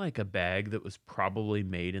looks like a bag that was probably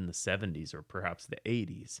made in the 70s or perhaps the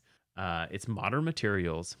 80s. It's modern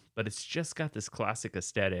materials, but it's just got this classic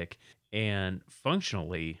aesthetic. And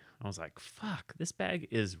functionally, I was like, fuck, this bag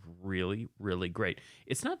is really, really great.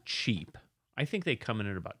 It's not cheap. I think they come in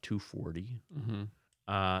at about $240.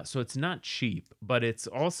 So it's not cheap, but it's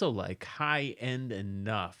also like high end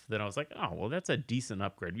enough that I was like, oh, well, that's a decent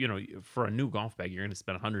upgrade. For a new golf bag, you're going to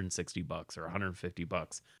spend $160 or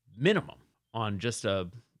 $150 minimum on just a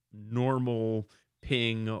normal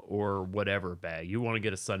Ping or whatever bag. You want to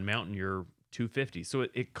get a Sun Mountain, you're $250. So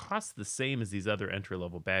it costs the same as these other entry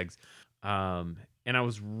level bags. And I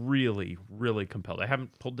was really, really compelled. I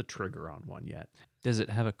haven't pulled the trigger on one yet. Does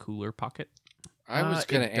it have a cooler pocket? I was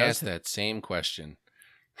going to ask that same question.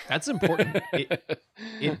 That's important.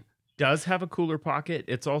 It does have a cooler pocket.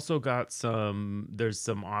 It's also got there's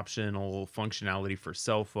some optional functionality for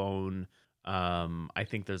cell phone. I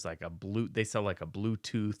think there's like they sell like a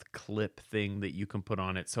Bluetooth clip thing that you can put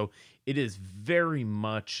on it. So it is very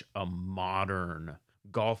much a modern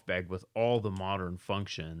golf bag with all the modern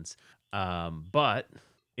functions, but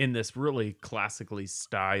in this really classically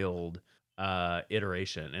styled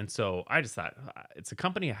iteration. And so I just thought it's a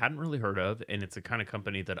company I hadn't really heard of, and it's a kind of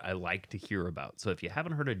company that I like to hear about. So if you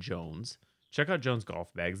haven't heard of Jones, check out Jones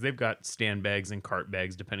Golf Bags. They've got stand bags and cart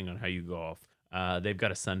bags depending on how you golf. They've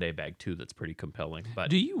got a Sunday bag too that's pretty compelling. But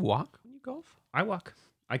Do you walk when you golf? I walk,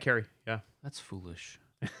 I carry, yeah. That's foolish.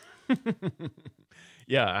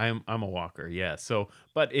 Yeah, I'm a walker. Yeah. So,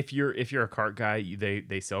 but if you're a cart guy,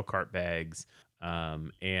 they sell cart bags,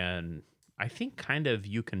 and I think kind of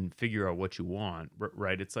you can figure out what you want,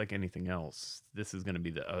 right? It's like anything else. This is going to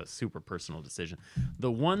be a super personal decision.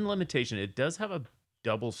 The one limitation, it does have a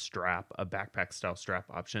double strap, a backpack style strap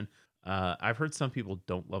option. I've heard some people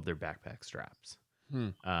don't love their backpack straps.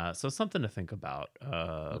 So something to think about.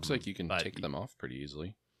 Looks like you can but take them off pretty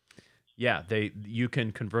easily. Yeah, you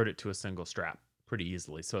can convert it to a single strap pretty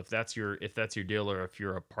easily. So if that's your deal, or if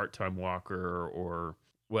you're a part-time walker or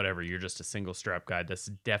whatever, you're just a single strap guy, that's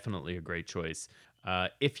definitely a great choice.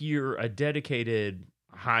 If you're a dedicated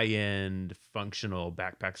high-end functional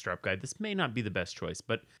backpack strap guy, this may not be the best choice,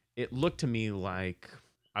 but it looked to me like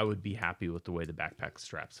I would be happy with the way the backpack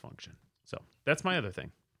straps function. So that's my other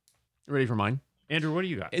thing. Ready for mine? Andrew, what do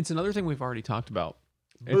you got? It's another thing we've already talked about.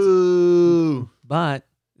 Boo! But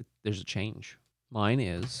there's a change. Mine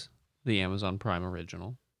is the Amazon Prime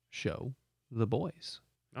original show, The Boys.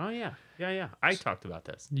 Oh yeah. I talked about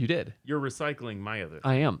this. You did. You're recycling my other thing.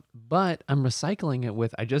 I am. But I'm recycling it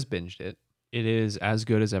with, I just binged it. It is as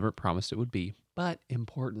good as Everett promised it would be. But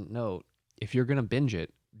important note, if you're going to binge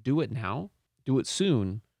it, do it now. Do it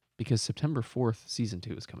soon, because September 4th, season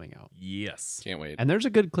 2 is coming out. Yes. Can't wait. And there's a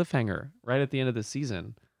good cliffhanger right at the end of the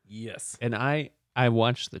season. Yes. And I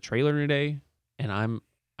watched the trailer today, and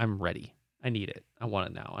I'm ready. I need it. I want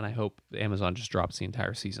it now. And I hope Amazon just drops the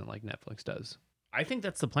entire season like Netflix does. I think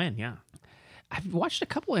that's the plan, yeah. I've watched a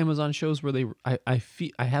couple Amazon shows where I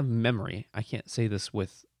feel I have memory. I can't say this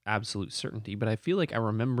with absolute certainty, but I feel like I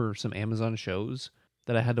remember some Amazon shows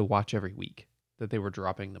that I had to watch every week, that they were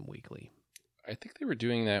dropping them weekly. I think they were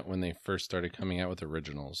doing that when they first started coming out with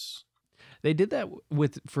originals. They did that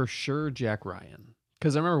with, for sure, Jack Ryan.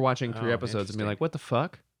 Because I remember watching 3 Oh, episodes and being interesting. like, what the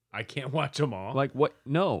fuck? I can't watch them all. Like, what?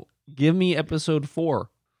 No. Give me episode 4.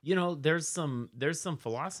 You know, there's some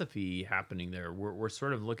philosophy happening there. We're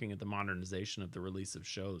sort of looking at the modernization of the release of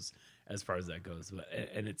shows as far as that goes.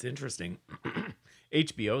 And it's interesting.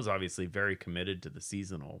 HBO is obviously very committed to the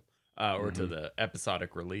seasonal or to the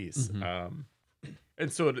episodic release.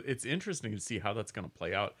 And so it's interesting to see how that's going to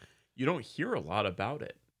play out. You don't hear a lot about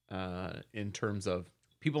it in terms of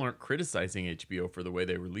people aren't criticizing HBO for the way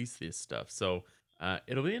they release this stuff. So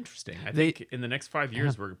it'll be interesting. I think in the next 5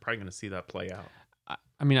 years, we're probably going to see that play out.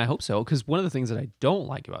 I mean, I hope so, because one of the things that I don't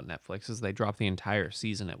like about Netflix is they drop the entire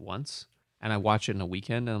season at once, and I watch it in a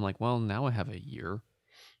weekend, and I'm like, well, now I have a year.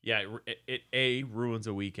 Yeah, it A, ruins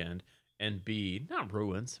a weekend, and B, not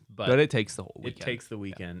ruins, But it takes the whole weekend. it takes the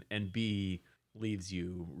weekend, and B, leaves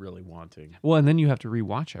you really wanting. Well, and then you have to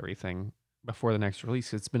rewatch everything before the next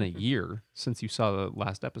release. It's been a year since you saw the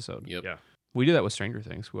last episode. Yep. Yeah. We do that with Stranger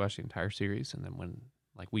Things. We watch the entire series, and then when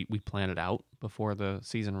we plan it out before the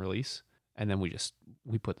season release, and then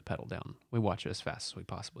we put the pedal down. We watch it as fast as we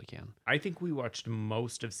possibly can. I think we watched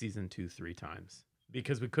most of season 2 3 times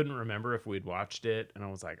because we couldn't remember if we'd watched it, and I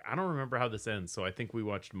was like, I don't remember how this ends, so I think we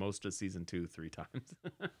watched most of season 2 3 times.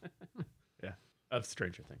 Yeah, of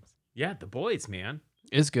Stranger Things. Yeah, The Boys, man.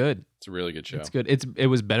 It's good. It's a really good show. It's good. It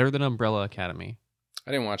was better than Umbrella Academy.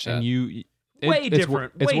 I didn't watch that. And Way it's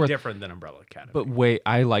different. It's Way worth, different than Umbrella Academy. But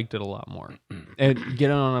I liked it a lot more. And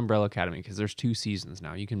get on Umbrella Academy because there's 2 seasons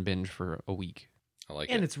now. You can binge for a week. I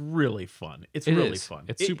like and it. it's really fun. It's It really is. fun.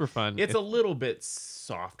 It's super fun. It's a little bit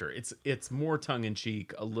softer. It's more tongue in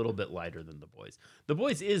cheek, a little bit lighter than The Boys. The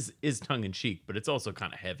Boys is tongue in cheek, but it's also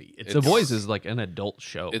kind of heavy. The Boys is like an adult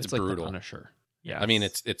show. It's like brutal. The Punisher. Yeah. I mean,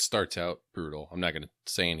 it starts out brutal. I'm not going to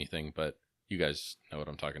say anything, but you guys know what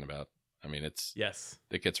I'm talking about. I mean, Yes.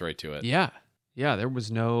 it gets right to it. Yeah. Yeah, there was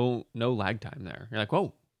no lag time there. You're like,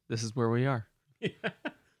 whoa, this is where we are.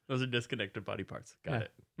 Those are disconnected body parts. Got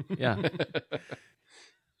it. Yeah.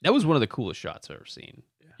 That was one of the coolest shots I've ever seen.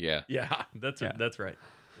 Yeah. Yeah, that's Yeah. that's right.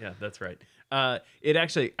 Yeah, that's right. It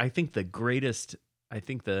actually, I think the greatest. I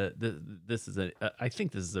think this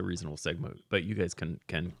is a reasonable segment, but you guys can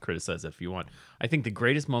criticize it if you want. I think the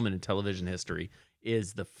greatest moment in television history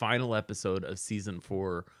is the final episode of season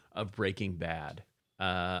 4 of Breaking Bad.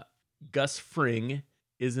 Gus Fring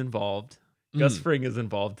is involved. Gus Fring is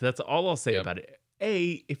involved. That's all I'll say Yep. about it.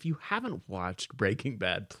 if you haven't watched Breaking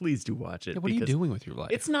Bad, please do watch it. Yeah, what are you because doing with your life?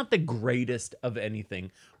 It's not the greatest of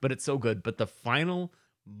anything, but it's so good. But the final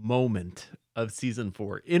moment of season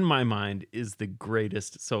 4, in my mind, is the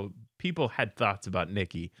greatest. So people had thoughts about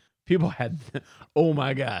Nikki. People had, oh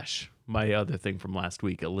my gosh, my other thing from last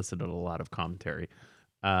week elicited a lot of commentary.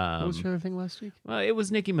 What was your other thing last week? Well, it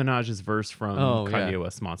was Nicki Minaj's verse from Kanye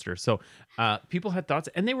West Monster. So people had thoughts,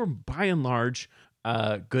 and they were by and large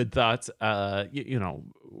good thoughts. Everybody's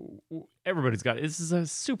got this is a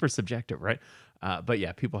super subjective, right? But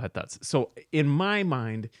yeah, people had thoughts. So in my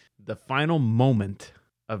mind, the final moment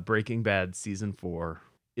of Breaking Bad season 4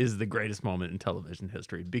 is the greatest moment in television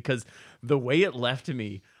history because the way it left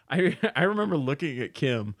me, I remember looking at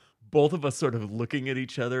Kim, both of us sort of looking at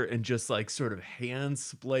each other and just like sort of hands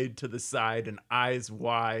splayed to the side and eyes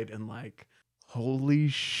wide and like, holy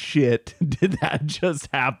shit, did that just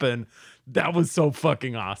happen? That was so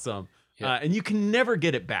fucking awesome. Yeah. And you can never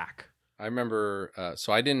get it back. I remember,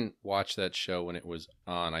 so I didn't watch that show when it was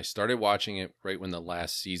on. I started watching it right when the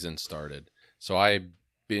last season started. So I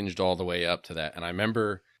binged all the way up to that. And I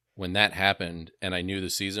remember when that happened and I knew the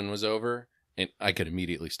season was over and I could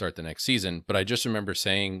immediately start the next season. But I just remember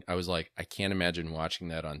saying, I was like, I can't imagine watching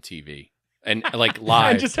that on TV. And like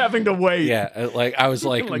live. And just having to wait. Yeah. Like I was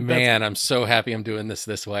like, Like, man, I'm so happy I'm doing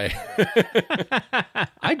this way.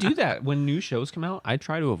 I do that when new shows come out. I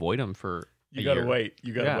try to avoid them for You a gotta year. wait.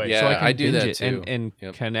 You gotta wait. Yeah. So I can I do binge that it too. and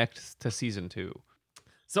Yep. connect to season 2.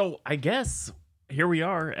 So I guess here we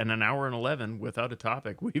are at an hour and 11 without a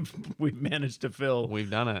topic. We've managed to fill We've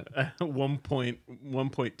done it.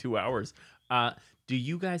 1.2 hours. Do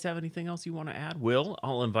you guys have anything else you want to add? Will,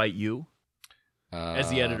 I'll invite you as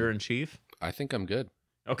the editor in chief. I think I'm good.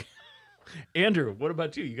 Okay. Andrew, what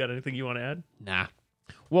about you? You got anything you want to add? Nah.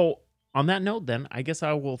 Well, on that note, then, I guess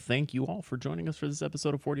I will thank you all for joining us for this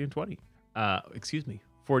episode of 40 and 20.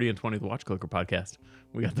 40 and 20, the Watch Clicker podcast.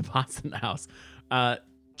 We got the bots in the house.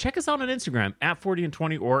 Check us out on Instagram at 40 and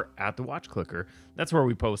 20 or at the Watch Clicker. That's where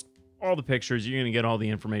we post all the pictures. You're going to get all the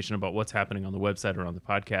information about what's happening on the website or on the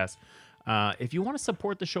podcast. If you want to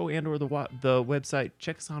support the show and or the website,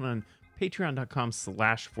 check us out on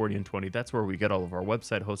patreon.com/40 and 20. That's where we get all of our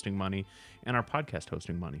website hosting money and our podcast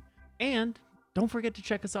hosting money. And don't forget to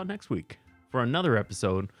check us out next week for another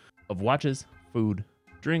episode of Watches, Food,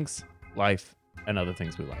 Drinks, Life, and other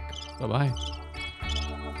things we like. Bye-bye.